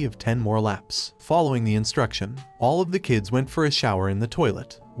penalty of 10 more laps. Following the instruction, all of the kids went for a shower in the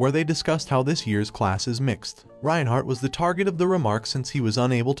toilet, where they discussed how this year's class is mixed. Reinhardt was the target of the remark since he was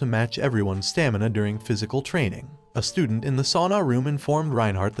unable to match everyone's stamina during physical training. A student in the sauna room informed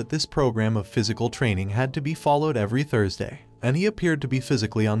Reinhardt that this program of physical training had to be followed every Thursday, and he appeared to be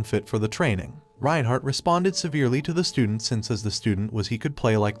physically unfit for the training. Reinhardt responded severely to the student since as the student was he could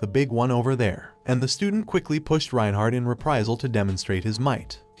play like the big one over there, and the student quickly pushed Reinhardt in reprisal to demonstrate his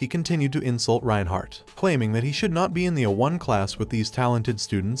might. He continued to insult Reinhardt, claiming that he should not be in the A1 class with these talented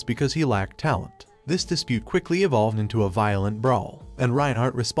students because he lacked talent. This dispute quickly evolved into a violent brawl, and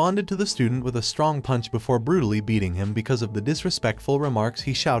Reinhardt responded to the student with a strong punch before brutally beating him because of the disrespectful remarks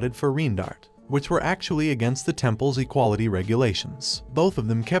he shouted for Reinhardt, which were actually against the temple's equality regulations. Both of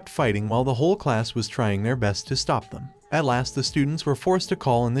them kept fighting while the whole class was trying their best to stop them. At last, the students were forced to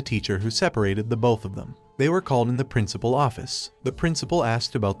call in the teacher who separated the both of them. They were called in the principal office. The principal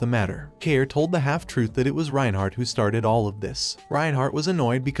asked about the matter. Kair told the half-truth that it was Reinhardt who started all of this. Reinhardt was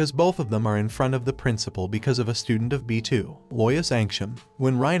annoyed because both of them are in front of the principal because of a student of B2, Loyus Angsham.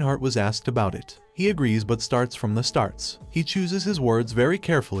 When Reinhardt was asked about it, he agrees but starts from the starts. He chooses his words very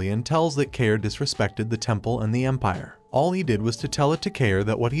carefully and tells that Kair disrespected the temple and the empire. All he did was to tell it to Kair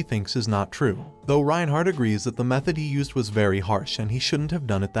that what he thinks is not true. Though Reinhardt agrees that the method he used was very harsh and he shouldn't have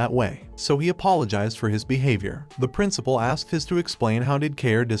done it that way, so he apologized for his behavior. The principal asked his to explain how did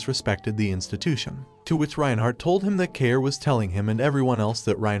Kair disrespected the institution, to which Reinhardt told him that Kair was telling him and everyone else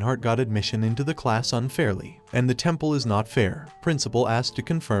that Reinhardt got admission into the class unfairly, and the temple is not fair. Principal asked to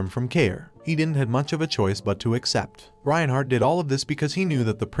confirm from Kair. He didn't have much of a choice but to accept. Reinhardt did all of this because he knew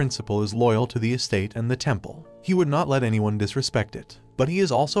that the principal is loyal to the estate and the temple. He would not let anyone disrespect it. But he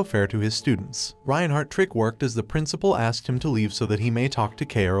is also fair to his students. Reinhardt trick worked as the principal asked him to leave so that he may talk to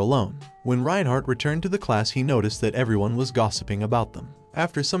Kair alone. When Reinhardt returned to the class, he noticed that everyone was gossiping about them.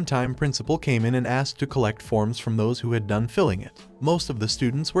 After some time, principal came in and asked to collect forms from those who had done filling it. Most of the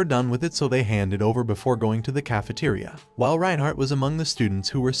students were done with it, so they handed over before going to the cafeteria, while Reinhardt was among the students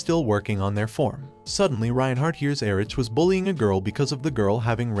who were still working on their form. Suddenly Reinhardt hears Erich was bullying a girl because of the girl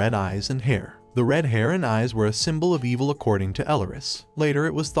having red eyes and hair. The red hair and eyes were a symbol of evil according to Elleris. Later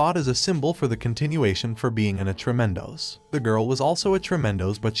it was thought as a symbol for the continuation for being a tremendos. The girl was also a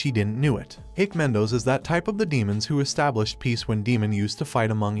tremendos, but she didn't knew it. Hickmendos is that type of the demons who established peace when demon used to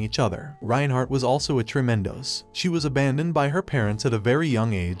fight among each other. Reinhardt was also a tremendos. She was abandoned by her parents at a very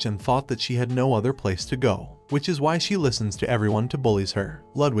young age and thought that she had no other place to go, which is why she listens to everyone to bullies her.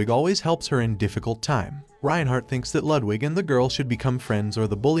 Ludwig always helps her in difficult time. Reinhardt thinks that Ludwig and the girl should become friends or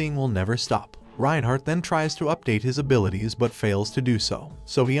the bullying will never stop. Reinhardt then tries to update his abilities but fails to do so.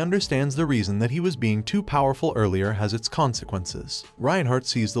 So he understands the reason that he was being too powerful earlier has its consequences. Reinhardt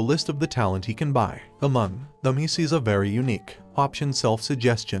sees the list of the talent he can buy. Among them he sees a very unique option,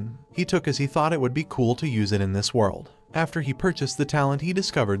 self-suggestion. He took as he thought it would be cool to use it in this world. After he purchased the talent, he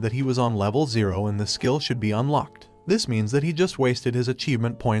discovered that he was on level 0 and the skill should be unlocked. This means that he just wasted his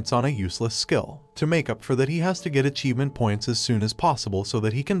achievement points on a useless skill. To make up for that, he has to get achievement points as soon as possible so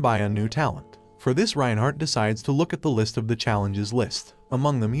that he can buy a new talent. For this, Reinhardt decides to look at the list of the challenges list.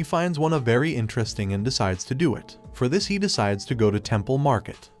 Among them he finds one very interesting and decides to do it. For this he decides to go to Temple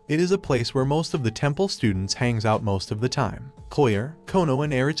Market. It is a place where most of the temple students hangs out most of the time. Koyer, Kono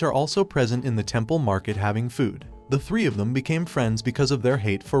and Erich are also present in the Temple Market having food. The three of them became friends because of their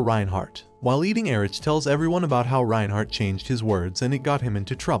hate for Reinhardt. While eating, Erich tells everyone about how Reinhardt changed his words and it got him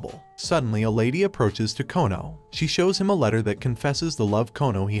into trouble. Suddenly a lady approaches to Kono. She shows him a letter that confesses the love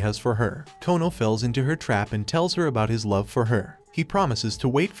Kono he has for her. Kono falls into her trap and tells her about his love for her. He promises to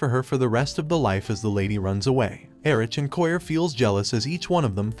wait for her for the rest of the life as the lady runs away. Erich and Koyer feels jealous as each one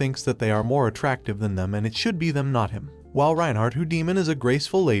of them thinks that they are more attractive than them and it should be them, not him. While Reinhardt, who demon as a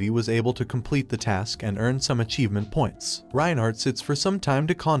graceful lady, was able to complete the task and earn some achievement points. Reinhardt sits for some time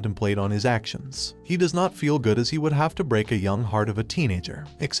to contemplate on his actions. He does not feel good as he would have to break a young heart of a teenager,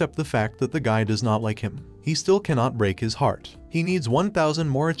 except the fact that the guy does not like him. He still cannot break his heart. He needs 1,000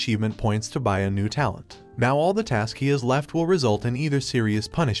 more achievement points to buy a new talent. Now all the task he has left will result in either serious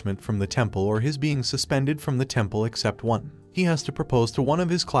punishment from the temple or his being suspended from the temple except one. He has to propose to one of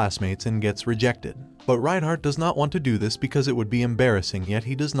his classmates and gets rejected. But Reinhardt does not want to do this because it would be embarrassing, yet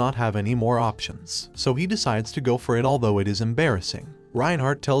he does not have any more options. So he decides to go for it although it is embarrassing.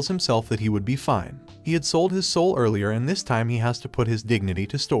 Reinhardt tells himself that he would be fine. He had sold his soul earlier and this time he has to put his dignity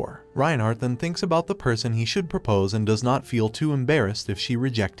to store. Reinhardt then thinks about the person he should propose and does not feel too embarrassed if she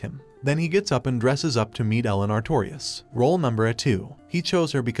reject him. Then he gets up and dresses up to meet Ellen Artorius. Roll number 2. He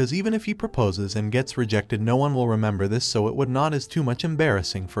chose her because even if he proposes and gets rejected, no one will remember this, so it would not as too much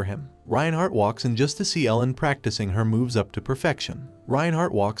embarrassing for him. Reinhardt walks in just to see Ellen practicing her moves up to perfection.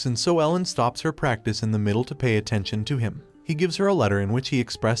 Reinhardt walks in, so Ellen stops her practice in the middle to pay attention to him. He gives her a letter in which he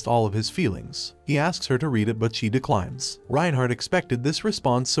expressed all of his feelings. He asks her to read it but she declines. Reinhardt expected this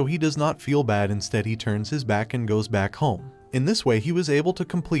response, so he does not feel bad. Instead he turns his back and goes back home. In this way he was able to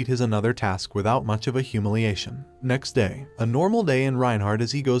complete his another task without much of a humiliation. Next day, a normal day in Reinhardt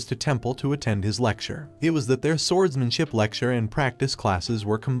as he goes to temple to attend his lecture. It was that their swordsmanship lecture and practice classes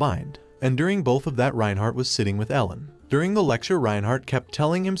were combined. And during both of that Reinhardt was sitting with Ellen. During the lecture Reinhardt kept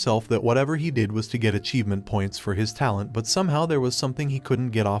telling himself that whatever he did was to get achievement points for his talent, but somehow there was something he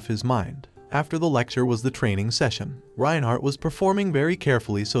couldn't get off his mind. After the lecture was the training session. Reinhardt was performing very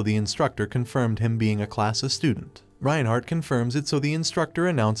carefully, so the instructor confirmed him being a class student. Reinhardt confirms it, so the instructor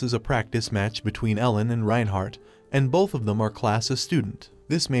announces a practice match between Ellen and Reinhardt, and both of them are class student.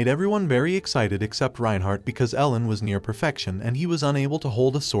 This made everyone very excited except Reinhardt because Ellen was near perfection and he was unable to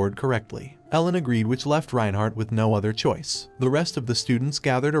hold a sword correctly. Ellen agreed, which left Reinhardt with no other choice. The rest of the students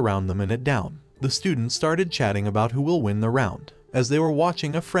gathered around them and it down. The students started chatting about who will win the round. As they were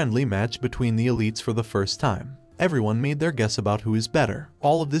watching a friendly match between the elites for the first time, everyone made their guess about who is better.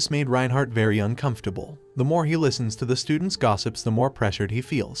 All of this made Reinhardt very uncomfortable. The more he listens to the students' gossips, the more pressured he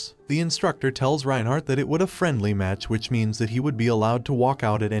feels. The instructor tells Reinhardt that it would a friendly match, which means that he would be allowed to walk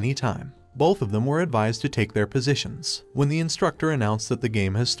out at any time. Both of them were advised to take their positions. When the instructor announced that the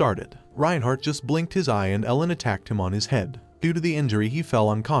game has started, Reinhardt just blinked his eye and Ellen attacked him on his head. Due to the injury, he fell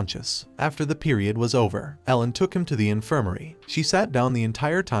unconscious. After the period was over, Ellen took him to the infirmary. She sat down the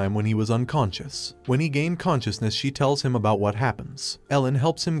entire time when he was unconscious. When he gained consciousness, she tells him about what happens. Ellen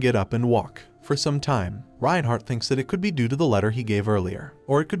helps him get up and walk. For some time, Reinhardt thinks that it could be due to the letter he gave earlier,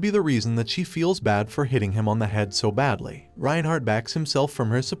 or it could be the reason that she feels bad for hitting him on the head so badly. Reinhardt backs himself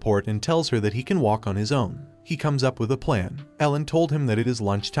from her support and tells her that he can walk on his own. He comes up with a plan. Ellen told him that it is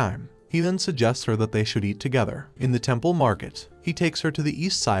lunchtime. He then suggests her that they should eat together. In the temple market, he takes her to the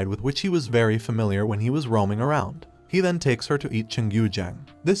east side, with which he was very familiar when he was roaming around. He then takes her to eat chungyujang.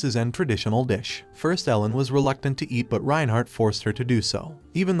 This is an traditional dish. First, Ellen was reluctant to eat, but Reinhardt forced her to do so.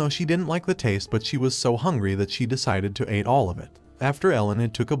 Even though she didn't like the taste, but she was so hungry that she decided to eat all of it. After Ellen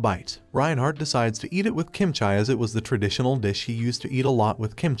had took a bite, Reinhardt decides to eat it with kimchi, as it was the traditional dish he used to eat a lot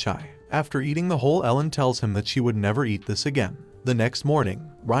with kimchi. After eating the whole, Ellen tells him that she would never eat this again. The next morning,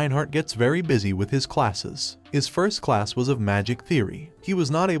 Reinhardt gets very busy with his classes. His first class was of magic theory. He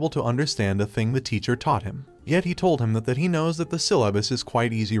was not able to understand a thing the teacher taught him. Yet he told him that he knows that the syllabus is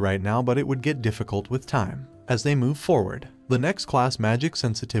quite easy right now, but it would get difficult with time. As they move forward, the next class, magic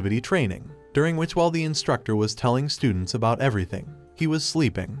sensitivity training, during which while the instructor was telling students about everything, he was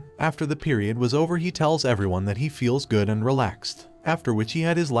sleeping. After the period was over, he tells everyone that he feels good and relaxed. After which he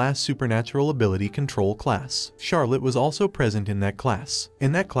had his last supernatural ability control class. Charlotte was also present in that class.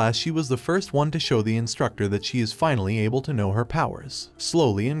 In that class, she was the first one to show the instructor that she is finally able to know her powers.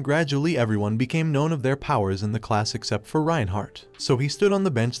 Slowly and gradually, everyone became known of their powers in the class except for Reinhardt. So he stood on the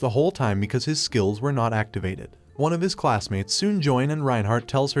bench the whole time because his skills were not activated. One of his classmates soon joined, and Reinhardt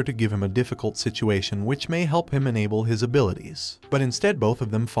tells her to give him a difficult situation which may help him enable his abilities. But instead, both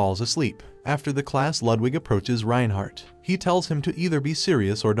of them falls asleep. After the class, Ludwig approaches Reinhardt. He tells him to either be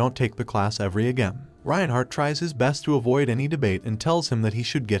serious or don't take the class ever again. Reinhardt tries his best to avoid any debate and tells him that he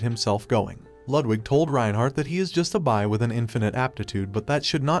should get himself going. Ludwig told Reinhardt that he is just a boy with an infinite aptitude, but that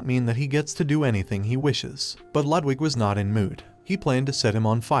should not mean that he gets to do anything he wishes. But Ludwig was not in mood. He planned to set him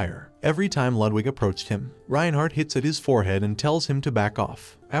on fire. Every time Ludwig approached him, Reinhardt hits at his forehead and tells him to back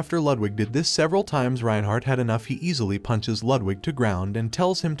off. After Ludwig did this several times, Reinhardt had enough. He easily punches Ludwig to ground and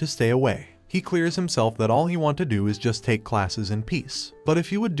tells him to stay away. He clears himself that all he wants to do is just take classes in peace. But if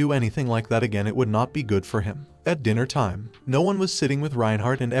he would do anything like that again, it would not be good for him. At dinner time, no one was sitting with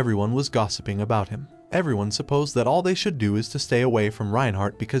Reinhardt and everyone was gossiping about him. Everyone supposed that all they should do is to stay away from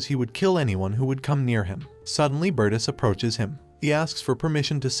Reinhardt because he would kill anyone who would come near him. Suddenly, Bertus approaches him. He asks for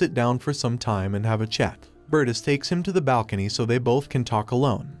permission to sit down for some time and have a chat. Bertus takes him to the balcony so they both can talk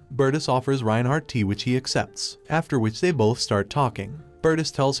alone. Bertus offers Reinhardt tea, which he accepts, after which they both start talking.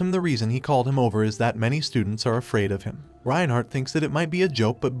 Bertus tells him the reason he called him over is that many students are afraid of him. Reinhardt thinks that it might be a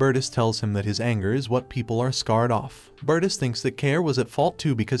joke, but Bertus tells him that his anger is what people are scarred off. Bertus thinks that Kare was at fault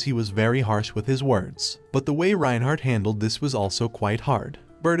too because he was very harsh with his words. But the way Reinhardt handled this was also quite hard.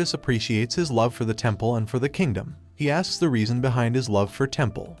 Bertus appreciates his love for the temple and for the kingdom. He asks the reason behind his love for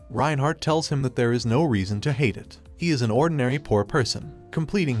temple. Reinhardt tells him that there is no reason to hate it. He is an ordinary poor person.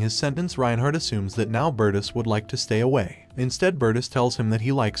 Completing his sentence, Reinhardt assumes that now Bertus would like to stay away. Instead, Bertus tells him that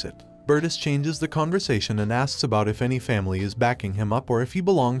he likes it. Bertus changes the conversation and asks about if any family is backing him up or if he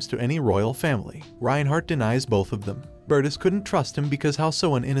belongs to any royal family. Reinhardt denies both of them. Bertus couldn't trust him because how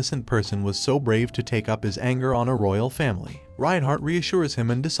so an innocent person was so brave to take up his anger on a royal family. Reinhardt reassures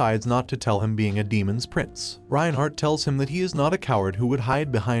him and decides not to tell him being a demon's prince. Reinhardt tells him that he is not a coward who would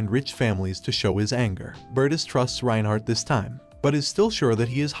hide behind rich families to show his anger. Bertus trusts Reinhardt this time, but is still sure that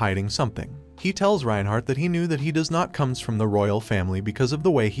he is hiding something. He tells Reinhardt that he knew that he does not come from the royal family because of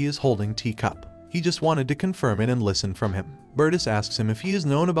the way he is holding teacup. He just wanted to confirm it and listen from him. Bertus asks him if he has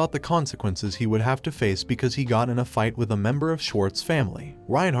known about the consequences he would have to face because he got in a fight with a member of Schwartz's family.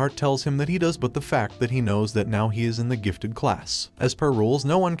 Reinhardt tells him that he does, but the fact that he knows that now he is in the gifted class. As per rules,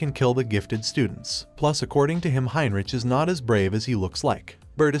 no one can kill the gifted students. Plus, according to him, Heinrich is not as brave as he looks like.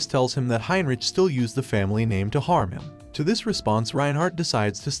 Bertus tells him that Heinrich still used the family name to harm him. To this response, Reinhardt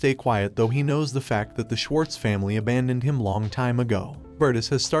decides to stay quiet, though he knows the fact that the Schwartz family abandoned him long time ago. Bertus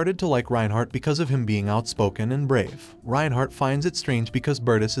has started to like Reinhardt because of him being outspoken and brave. Reinhardt finds it strange because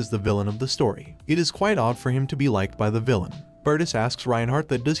Bertus is the villain of the story. It is quite odd for him to be liked by the villain. Bertus asks Reinhardt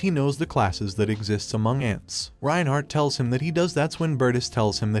that does he knows the classes that exists among ants. Reinhardt tells him that he does. That's when Bertus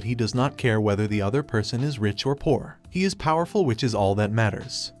tells him that he does not care whether the other person is rich or poor. He is powerful, which is all that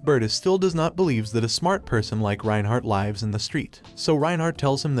matters. Bertus still does not believe that a smart person like Reinhardt lives in the street, so Reinhardt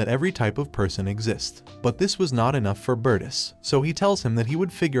tells him that every type of person exists. But this was not enough for Bertus, so he tells him that he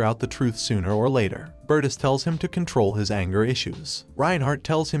would figure out the truth sooner or later. Bertus tells him to control his anger issues. Reinhardt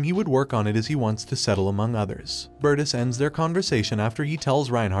tells him he would work on it as he wants to settle among others. Bertus ends their conversation after he tells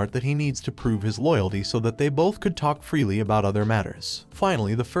Reinhardt that he needs to prove his loyalty so that they both could talk freely about other matters.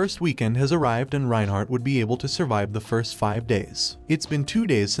 Finally, the first weekend has arrived and Reinhardt would be able to survive the first 5 days. It's been 2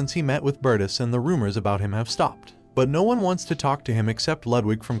 days since he met with Bertus and the rumors about him have stopped. But no one wants to talk to him except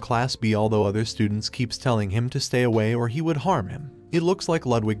Ludwig from Class B, although other students keeps telling him to stay away or he would harm him. It looks like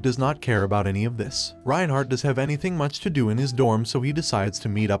Ludwig does not care about any of this. Reinhardt does have anything much to do in his dorm, so he decides to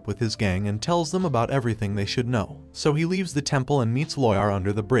meet up with his gang and tells them about everything they should know. So he leaves the temple and meets Loyar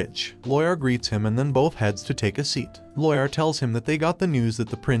under the bridge. Loyar greets him and then both heads to take a seat. Loyar tells him that they got the news that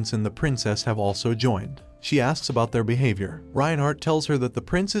the prince and the princess have also joined. She asks about their behavior. Reinhardt tells her that the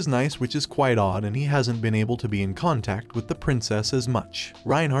prince is nice, which is quite odd, and he hasn't been able to be in contact with the princess as much.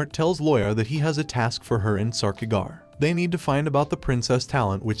 Reinhardt tells Loyar that he has a task for her in Sarkigar. They need to find about the princess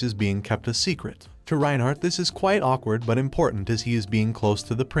talent, which is being kept a secret. To Reinhardt, this is quite awkward but important as he is being close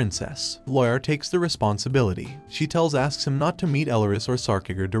to the princess. Loyar takes the responsibility. She asks him not to meet Elleris or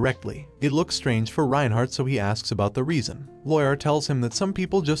Sarkigar directly. It looks strange for Reinhardt, so he asks about the reason. Loyar tells him that some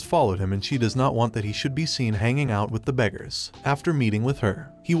people just followed him and she does not want that he should be seen hanging out with the beggars. After meeting with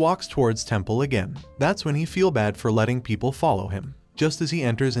her, he walks towards temple again. That's when he feels bad for letting people follow him. Just as he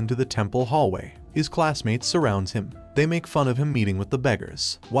enters into the temple hallway, his classmates surrounds him. They make fun of him meeting with the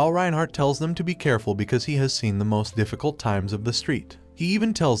beggars, while Reinhardt tells them to be careful because he has seen the most difficult times of the street. He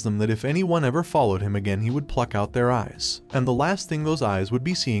even tells them that if anyone ever followed him again, he would pluck out their eyes, and the last thing those eyes would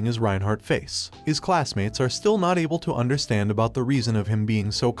be seeing is Reinhardt's face. His classmates are still not able to understand about the reason of him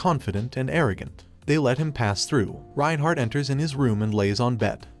being so confident and arrogant. They let him pass through. Reinhardt enters in his room and lays on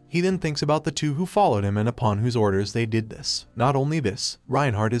bed. He then thinks about the two who followed him and upon whose orders they did this. Not only this,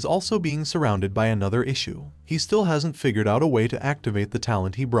 Reinhardt is also being surrounded by another issue. He still hasn't figured out a way to activate the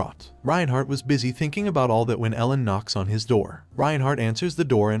talent he brought. Reinhardt was busy thinking about all that when Ellen knocks on his door. Reinhardt answers the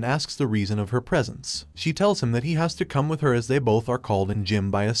door and asks the reason of her presence. She tells him that he has to come with her as they both are called in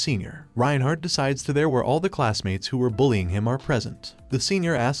gym by a senior. Reinhardt decides to there where all the classmates who were bullying him are present. The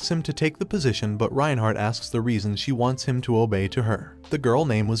senior asks him to take the position, but Reinhardt asks the reason she wants him to obey to her. The girl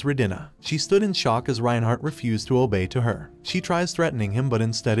name was Redina. She stood in shock as Reinhardt refused to obey to her. She tries threatening him, but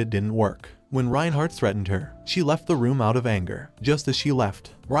instead it didn't work. When Reinhardt threatened her, she left the room out of anger. Just as she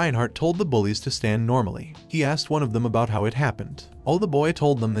left, Reinhardt told the bullies to stand normally. He asked one of them about how it happened. Oh, the boy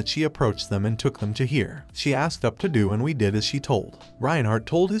told them that she approached them and took them to here. She asked up to do and we did as she told. Reinhardt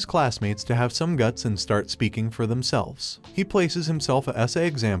told his classmates to have some guts and start speaking for themselves. He places himself as an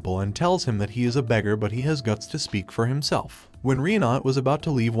example and tells him that he is a beggar but he has guts to speak for himself. When Reinhardt was about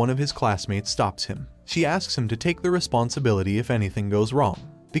to leave, one of his classmates stops him. She asks him to take the responsibility if anything goes wrong,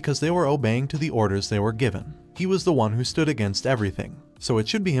 because they were obeying to the orders they were given. He was the one who stood against everything, so it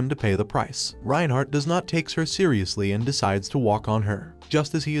should be him to pay the price. Reinhardt does not take her seriously and decides to walk on her.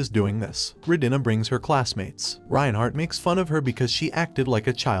 Just as he is doing this, Redina brings her classmates. Reinhardt makes fun of her because she acted like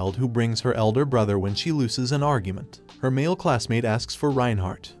a child who brings her elder brother when she loses an argument. Her male classmate asks for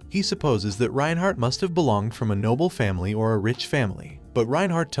Reinhardt. He supposes that Reinhardt must have belonged from a noble family or a rich family, but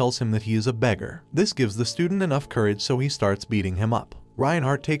Reinhardt tells him that he is a beggar. This gives the student enough courage, so he starts beating him up.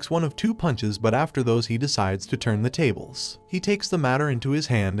 Reinhardt takes one of 2 punches, but after those he decides to turn the tables. He takes the matter into his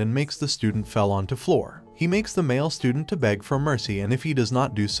hand and makes the student fell onto floor. He makes the male student to beg for mercy, and if he does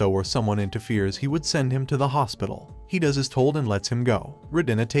not do so or someone interferes, he would send him to the hospital. He does as told and lets him go.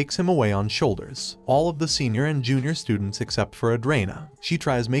 Redina takes him away on shoulders. All of the senior and junior students except for Adrana. She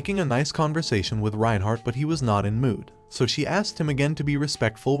tries making a nice conversation with Reinhardt, but he was not in mood. So she asked him again to be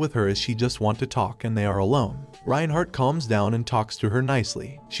respectful with her as she just wants to talk and they are alone. Reinhardt calms down and talks to her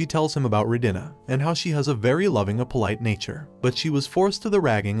nicely. She tells him about Redina and how she has a very loving, polite nature, but she was forced to the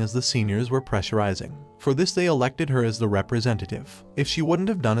ragging as the seniors were pressurizing. For this they elected her as the representative. If she wouldn't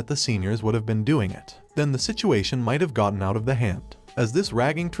have done it, the seniors would have been doing it. Then the situation might have gotten out of the hand, as this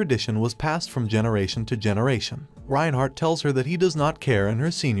ragging tradition was passed from generation to generation. Reinhardt tells her that he does not care and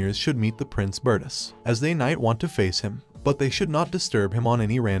her seniors should meet the Prince Bertus, as they might want to face him, but they should not disturb him on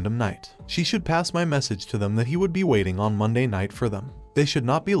any random night. She should pass my message to them that he would be waiting on Monday night for them. They should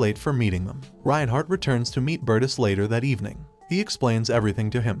not be late for meeting them. Reinhardt returns to meet Bertus later that evening. He explains everything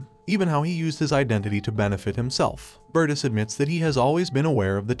to him, even how he used his identity to benefit himself. Bertus admits that he has always been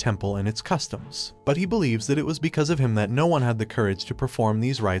aware of the temple and its customs, but he believes that it was because of him that no one had the courage to perform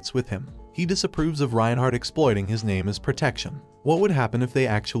these rites with him. He disapproves of Reinhardt exploiting his name as protection. What would happen if they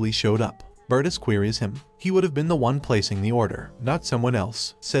actually showed up? Bertus queries him. He would have been the one placing the order, not someone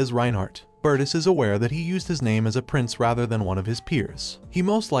else, says Reinhardt. Bertus is aware that he used his name as a prince rather than one of his peers. He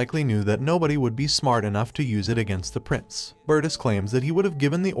most likely knew that nobody would be smart enough to use it against the prince. Bertus claims that he would have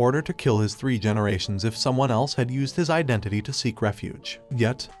given the order to kill his 3 generations if someone else had used his identity to seek refuge.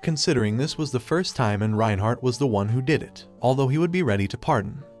 Yet, considering this was the first time and Reinhardt was the one who did it, although he would be ready to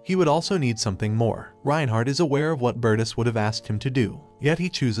pardon, he would also need something more. Reinhardt is aware of what Bertus would have asked him to do, yet he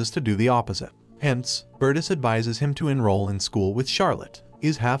chooses to do the opposite. Hence, Bertus advises him to enroll in school with Charlotte,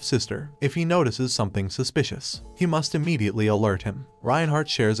 his half-sister. If he notices something suspicious, he must immediately alert him. Reinhardt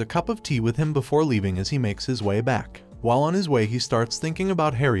shares a cup of tea with him before leaving as he makes his way back. While on his way, he starts thinking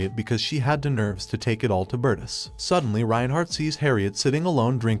about Harriet because she had the nerves to take it all to Bertus. Suddenly, Reinhardt sees Harriet sitting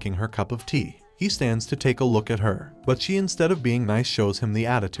alone drinking her cup of tea. He stands to take a look at her, but she, instead of being nice, shows him the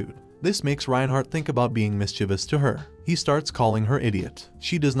attitude. This makes Reinhardt think about being mischievous to her. He starts calling her idiot.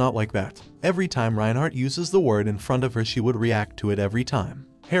 She does not like that. Every time Reinhardt uses the word in front of her, she would react to it every time.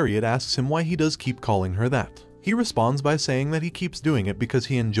 Harriet asks him why he does keep calling her that. He responds by saying that he keeps doing it because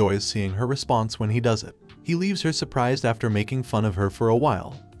he enjoys seeing her response when he does it. He leaves her surprised after making fun of her for a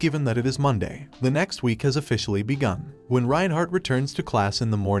while, given that it is Monday. The next week has officially begun. When Reinhardt returns to class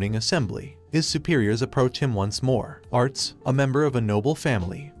in the morning assembly, his superiors approach him once more. Arts, a member of a noble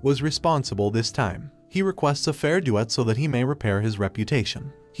family, was responsible this time. He requests a fair duet so that he may repair his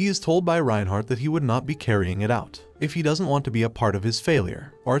reputation. He is told by Reinhardt that he would not be carrying it out if he doesn't want to be a part of his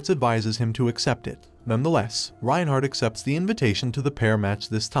failure. Arts advises him to accept it. Nonetheless, Reinhardt accepts the invitation to the pair match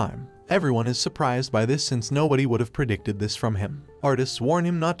this time. Everyone is surprised by this since nobody would have predicted this from him. Artists warn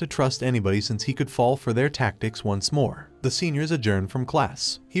him not to trust anybody since he could fall for their tactics once more. The seniors adjourn from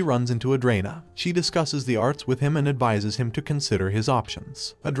class. He runs into Adrena. She discusses the Arts with him and advises him to consider his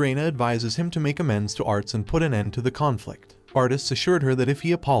options. Adrena advises him to make amends to Arts and put an end to the conflict. Artists assured her that if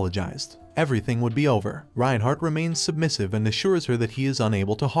he apologized, everything would be over. Reinhardt remains submissive and assures her that he is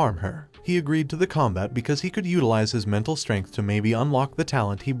unable to harm her. He agreed to the combat because he could utilize his mental strength to maybe unlock the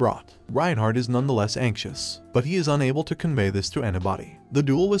talent he brought. Reinhardt is nonetheless anxious, but he is unable to convey this to anybody. The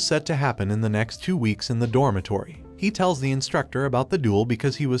duel was set to happen in the next 2 weeks in the dormitory. He tells the instructor about the duel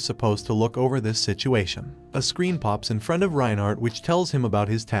because he was supposed to look over this situation. A screen pops in front of Reinhardt which tells him about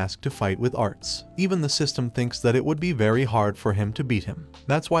his task to fight with Arts. Even the system thinks that it would be very hard for him to beat him.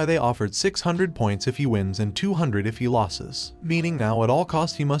 That's why they offered 600 points if he wins and 200 if he loses, meaning now at all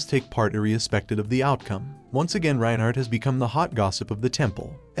costs he must take part irrespective of the outcome. Once again, Reinhardt has become the hot gossip of the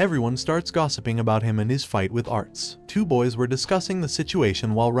temple. Everyone starts gossiping about him and his fight with Arts. 2 boys were discussing the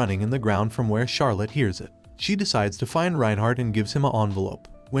situation while running in the ground from where Charlotte hears it. She decides to find Reinhardt and gives him an envelope.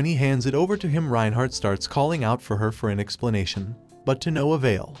 When he hands it over to him, Reinhardt starts calling out for her for an explanation, but to no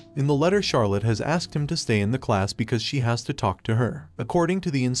avail. In the letter, Charlotte has asked him to stay in the class because she has to talk to her. According to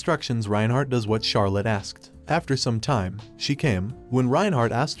the instructions, Reinhardt does what Charlotte asked. After some time, she came. When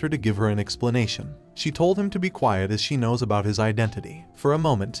Reinhardt asked her to give her an explanation, she told him to be quiet as she knows about his identity. For a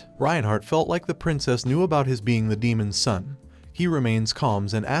moment, Reinhardt felt like the princess knew about his being the demon's son. He remains calm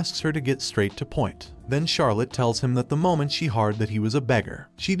and asks her to get straight to point. Then Charlotte tells him that the moment she heard that he was a beggar,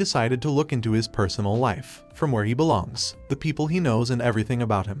 she decided to look into his personal life, from where he belongs, the people he knows and everything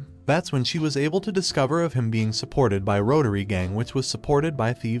about him. That's when she was able to discover of him being supported by Rotary Gang, which was supported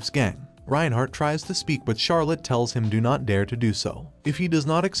by Thieves Gang. Reinhardt tries to speak, but Charlotte tells him do not dare to do so. If he does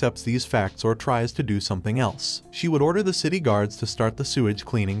not accept these facts or tries to do something else, she would order the city guards to start the sewage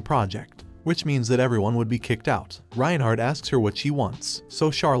cleaning project, which means that everyone would be kicked out. Reinhardt asks her what she wants,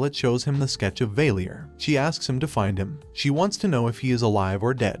 so Charlotte shows him the sketch of Valier. She asks him to find him. She wants to know if he is alive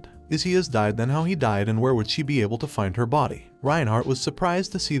or dead. If he has died, then how he died and where would she be able to find her body. Reinhardt was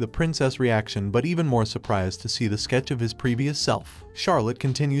surprised to see the princess' reaction, but even more surprised to see the sketch of his previous self. Charlotte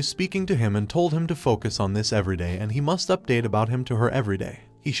continues speaking to him and told him to focus on this every day and he must update about him to her every day.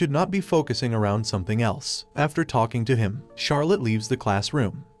 He should not be focusing around something else. After talking to him, Charlotte leaves the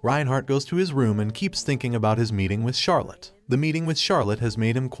classroom. Reinhardt goes to his room and keeps thinking about his meeting with Charlotte. The meeting with Charlotte has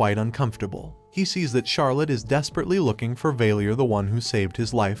made him quite uncomfortable. He sees that Charlotte is desperately looking for Valier, the one who saved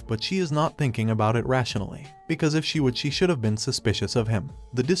his life, but she is not thinking about it rationally, because if she would, she should have been suspicious of him.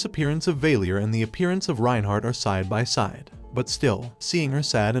 The disappearance of Valier and the appearance of Reinhardt are side by side. But still, seeing her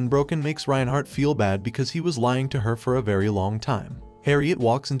sad and broken makes Reinhardt feel bad because he was lying to her for a very long time. Harriet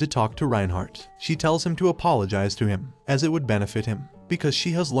walks in to talk to Reinhardt. She tells him to apologize to him, as it would benefit him. because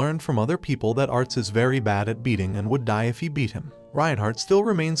she has learned from other people that Arts is very bad at beating and would die if he beat him. Reinhardt still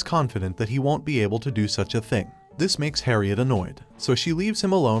remains confident that he won't be able to do such a thing. This makes Harriet annoyed, so she leaves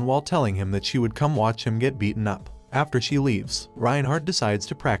him alone while telling him that she would come watch him get beaten up. After she leaves, Reinhardt decides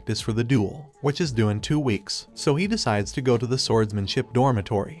to practice for the duel, which is due in 2 weeks, so he decides to go to the swordsmanship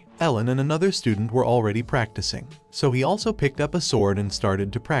dormitory. Ellen and another student were already practicing, so he also picked up a sword and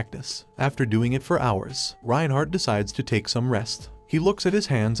started to practice. After doing it for hours, Reinhardt decides to take some rest. He looks at his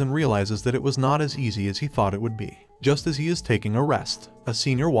hands and realizes that it was not as easy as he thought it would be. Just as he is taking a rest, a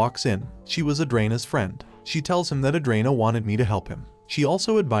senior walks in. She was Adrena's friend. She tells him that Adrena wanted me to help him. She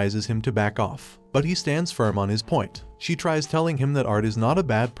also advises him to back off, but he stands firm on his point. She tries telling him that Art is not a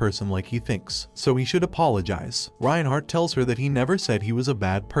bad person like he thinks, so he should apologize. Reinhardt tells her that he never said he was a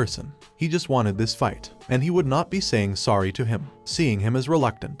bad person. He just wanted this fight, and he would not be saying sorry to him. Seeing him as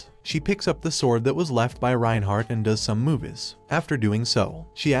reluctant, she picks up the sword that was left by Reinhardt and does some moves. After doing so,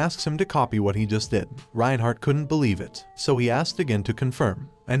 she asks him to copy what he just did. Reinhardt couldn't believe it, so he asked again to confirm,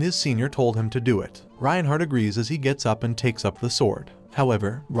 and his senior told him to do it. Reinhardt agrees as he gets up and takes up the sword.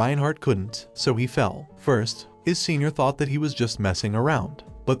 However, Reinhardt couldn't, so he fell. First, his senior thought that he was just messing around,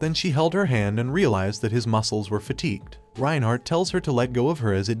 but then she held her hand and realized that his muscles were fatigued. Reinhardt tells her to let go of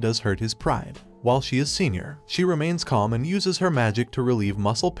her as it does hurt his pride. While she is senior, she remains calm and uses her magic to relieve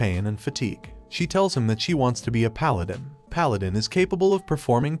muscle pain and fatigue. She tells him that she wants to be a paladin. Paladin is capable of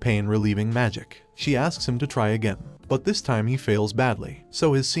performing pain-relieving magic. She asks him to try again, but this time he fails badly,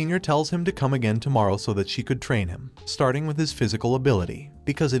 so his senior tells him to come again tomorrow so that she could train him, starting with his physical ability,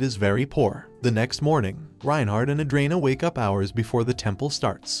 because it is very poor. The next morning, Reinhardt and Adrena wake up hours before the temple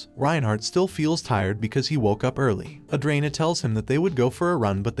starts. Reinhardt still feels tired because he woke up early. Adrena tells him that they would go for a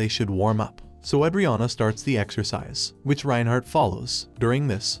run but they should warm up. So Adriana starts the exercise, which Reinhardt follows. During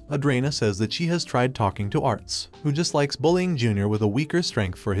this, Adrena says that she has tried talking to Arts, who just likes bullying Junior with a weaker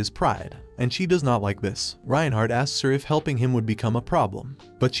strength for his pride, and she does not like this. Reinhardt asks her if helping him would become a problem,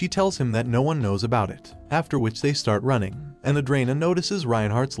 but she tells him that no one knows about it, after which they start running, and Adrena notices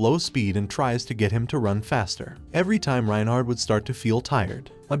Reinhardt's low speed and tries to get him to run faster. Every time Reinhardt would start to feel tired,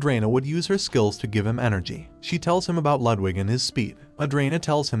 Adrena would use her skills to give him energy. She tells him about Ludwig and his speed. Adrena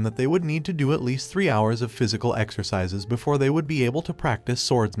tells him that they would need to do at least 3 hours of physical exercises before they would be able to practice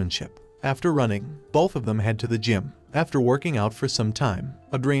swordsmanship. After running, both of them head to the gym. After working out for some time,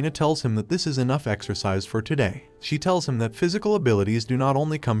 Adrena tells him that this is enough exercise for today. She tells him that physical abilities do not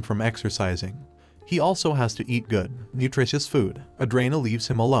only come from exercising. He also has to eat good, nutritious food. Adrena leaves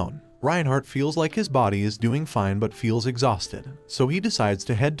him alone. Reinhardt feels like his body is doing fine but feels exhausted, so he decides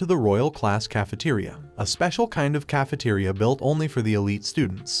to head to the Royal Class Cafeteria, a special kind of cafeteria built only for the elite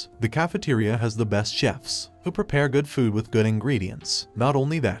students. The cafeteria has the best chefs, who prepare good food with good ingredients. Not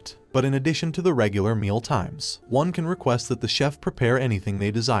only that, but in addition to the regular meal times, one can request that the chef prepare anything they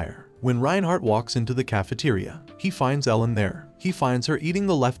desire. When Reinhardt walks into the cafeteria, he finds Ellen there. He finds her eating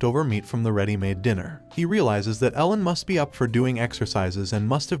the leftover meat from the ready-made dinner. He realizes that Ellen must be up for doing exercises and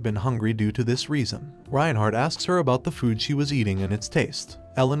must have been hungry due to this reason. Reinhardt asks her about the food she was eating and its taste.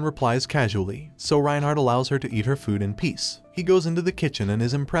 Ellen replies casually, so Reinhardt allows her to eat her food in peace. He goes into the kitchen and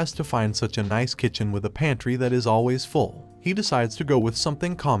is impressed to find such a nice kitchen with a pantry that is always full. He decides to go with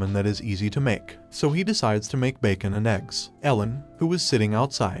something common that is easy to make, so he decides to make bacon and eggs. Ellen, who was sitting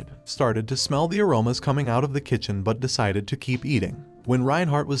outside, started to smell the aromas coming out of the kitchen but decided to keep eating. When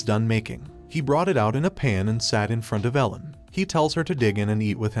Reinhardt was done making, he brought it out in a pan and sat in front of Ellen. He tells her to dig in and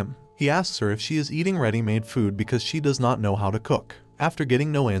eat with him. He asks her if she is eating ready-made food because she does not know how to cook. After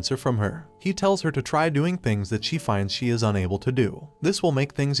getting no answer from her, he tells her to try doing things that she finds she is unable to do. This will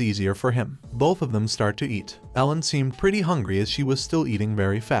make things easier for him. Both of them start to eat. Ellen seemed pretty hungry as she was still eating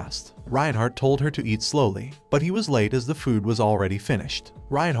very fast. Reinhardt told her to eat slowly, but he was late as the food was already finished.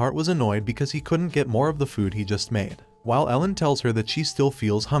 Reinhardt was annoyed because he couldn't get more of the food he just made. While Ellen tells her that she still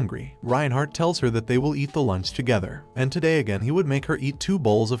feels hungry, Reinhardt tells her that they will eat the lunch together, and today again he would make her eat 2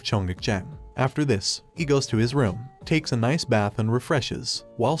 bowls of cheonggukjang. After this, he goes to his room, takes a nice bath and refreshes.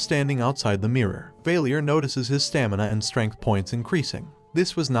 While standing outside the mirror, Valier notices his stamina and strength points increasing.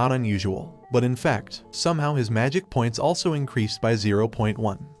 This was not unusual, but in fact, somehow his magic points also increased by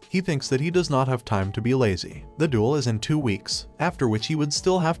 0.1. He thinks that he does not have time to be lazy. The duel is in 2 weeks, after which he would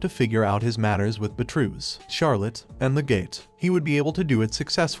still have to figure out his matters with Betruz, Charlotte, and the Gate. He would be able to do it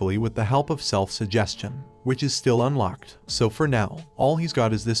successfully with the help of self-suggestion, which is still unlocked. So for now, all he's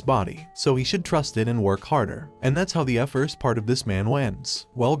got is this body, so he should trust it and work harder. And that's how the first part of this manhwa ends.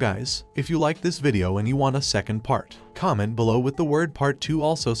 Well guys, if you like this video and you want a second part, comment below with the word part 2.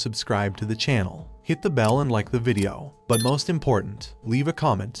 Also subscribe to the channel. Hit the bell and like the video. But most important, leave a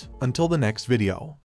comment. Until the next video.